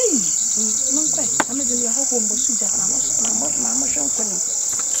ei non kwa amede ni ho mbo suja na mo shon koni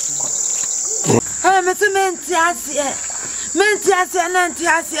menti asie na nti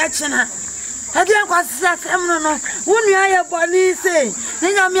asie chena ade kwasisa sem no wonu aye boni se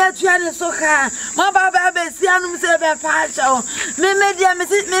ni nyame atua ne so ka ma baba be si anum se be fa acho me dia me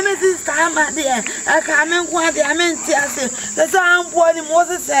sister ama de aka me nko ade amenti ase se ampo ni mo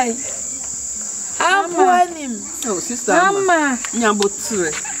se sei ampo ni oh sister ama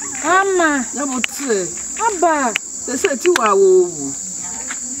nyabotre ama nyabotre aba se ti wa wo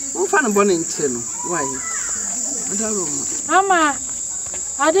wo fa no boni nche no why adaro ama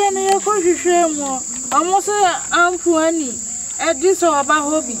ade ne yeko hwehwe mu omo se ampo ani edi so oba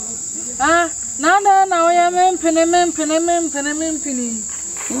hobi na na oya mempene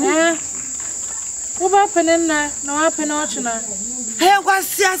wo ba pene na wa pene ochina he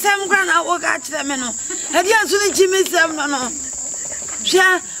kwasi asem gra na wo ga kire me no edi ansu ni jimi sem no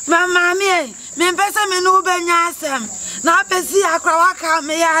hwa mama me pesa me no be nya asem na pesi akra waka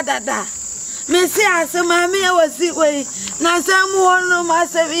me ya dada me si asem mama e wasi we na sem wono ma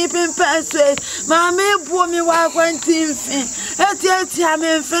se vi pimpenswe mama e buo mi wa kwantimfi eti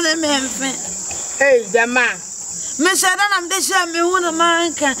amemfe hey dama me shada na mde sha me hu na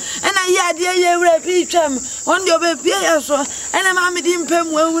manka ena ya de ye wura pi twam on de obepie ya so ena ma me di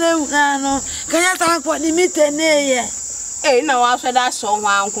mpem wura no kanya ta ko ni mite ne ye na wa so da so ho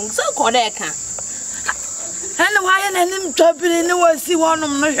ankun se ko de ka ena wa ye na nim twabire ni wasi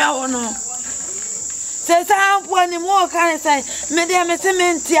wonom no hwa wono se sa ampo ni mo kan sai me de me se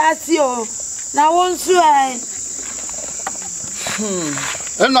menti asio na won su ai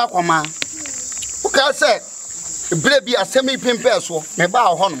eno akoma o ka se bire bi asemi pimpe so me ba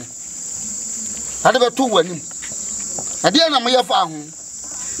ho no ade be to wanim ade na me ye fa ho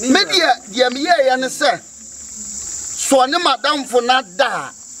me dia me ye ya ne se so ne madamfo na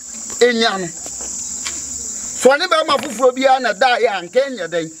da enya no so ne be ma fufuro bia na da ya nkenya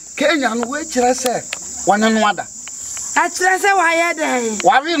den kenya no we kire se wane no ada a kire se wa ye den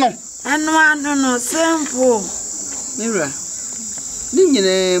wari no anu no simple mira ni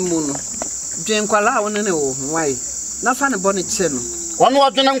nyine mu no dwen kwala won ne wo ho wai na fa ne bo ne kire no won wo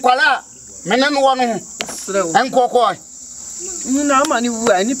dwen kwala me ne no wo no srew enkoko ni na ma ni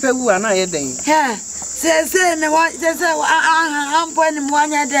wu ani pa wu ana ye den he se me wa se ampo ni mo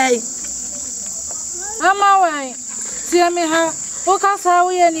anya dai ama wai tie me ha o ka sa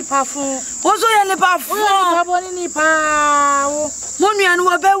wo ye ni pa fun o so ye ni pa fun o ye pa bo ni pa wo mo nua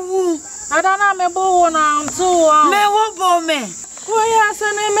no be wu adana me bo wo na ntu wo me wo bo me wo ya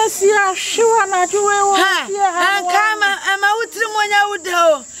se ne mesia hwa na juwe wo ha kama ma wutiri monya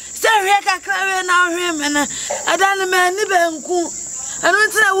wudo. Se hwe kakra we na hwe me na. Ada ne ma ni banku. Anu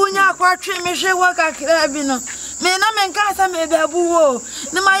ntina wunya akwatwe me hwe wo kakra bi no. Me na me nka sa me babu wo.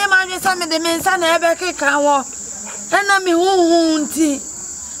 Ne ma ye ma hwe sa me de me nsa na ebe keka wo. Ena me hu nti.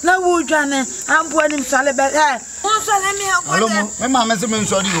 Na wo dwane ampo anim sale be won sale me akode Hello me ma me se me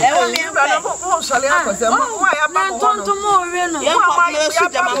nsori o e wo me bra no won sale akose mo ya ba mo tonto mo we no ye ma ye su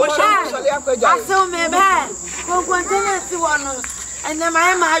jama mo sale akwaja aso me be ko kontene si wono ene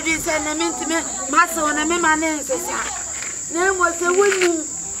ma ma hadu se na me ntime ma so na me ma ne nsesa na mo se wonu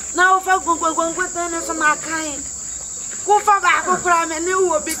na wo fa gongongon tene so ma kan ko fa ba ko kura me ne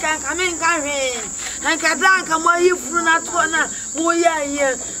wo bi kan ka me nka hwe anka blanka mo yifuru na to na mo ya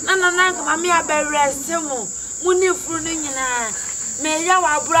ye na nka ma me aberese mo muni furu ni nyina me ya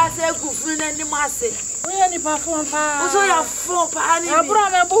wa bura se gufuru na ni mase wo ya ni pa fon pa wo so ya fon pa ni abura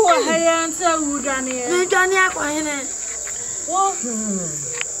me bu wo ha ya nta wudane me dwane akwahene wo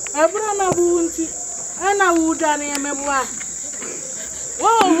abura na bu nti ana wudane me bua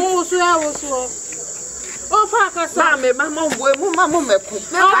wo so ya wo so o fa ka sa me ma mo bu mu ma mo meku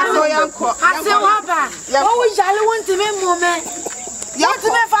me aso yanko ase wa ba wo jale wonti me mo me ya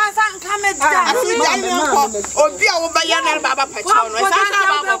ti me fa sa nka me da ase jale yanko obi a wo ba ya na baba pa cha no sa sa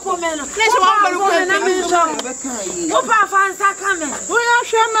baba ko me no ne se wa ba ko na me so wo pa fa sa ka me wo ya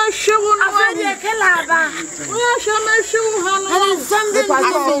hwe me hwe wo no afa de ke la ba wo ya hwe me hwe wo ha no ana something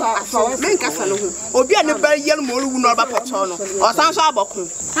me nka sa no ho obi a ne ba yel mo lu no ba pa cha no o san so aboko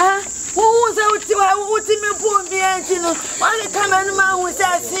ha wo se uti me bu mi enti no wale kama no ma wo se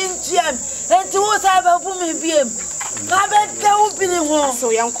asintiam enti wo sa ba bu me biem ka be da wo bi ni ho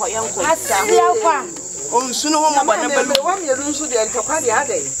so yanko asi akwa o nsu no ho mo ba na balu wa me ru nsu de ntakwa de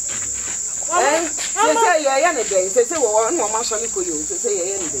ade se ya ne den se wo no ma so ni koyo se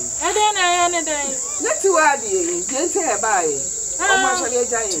ya ne den ade na ya ne den neti wa de yin je nte e ba ye o ma so le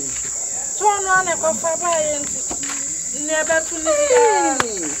ja yin to no na ko fa ba ye nti ne ba tu ni ya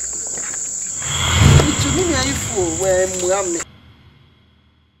It's me, I fool, where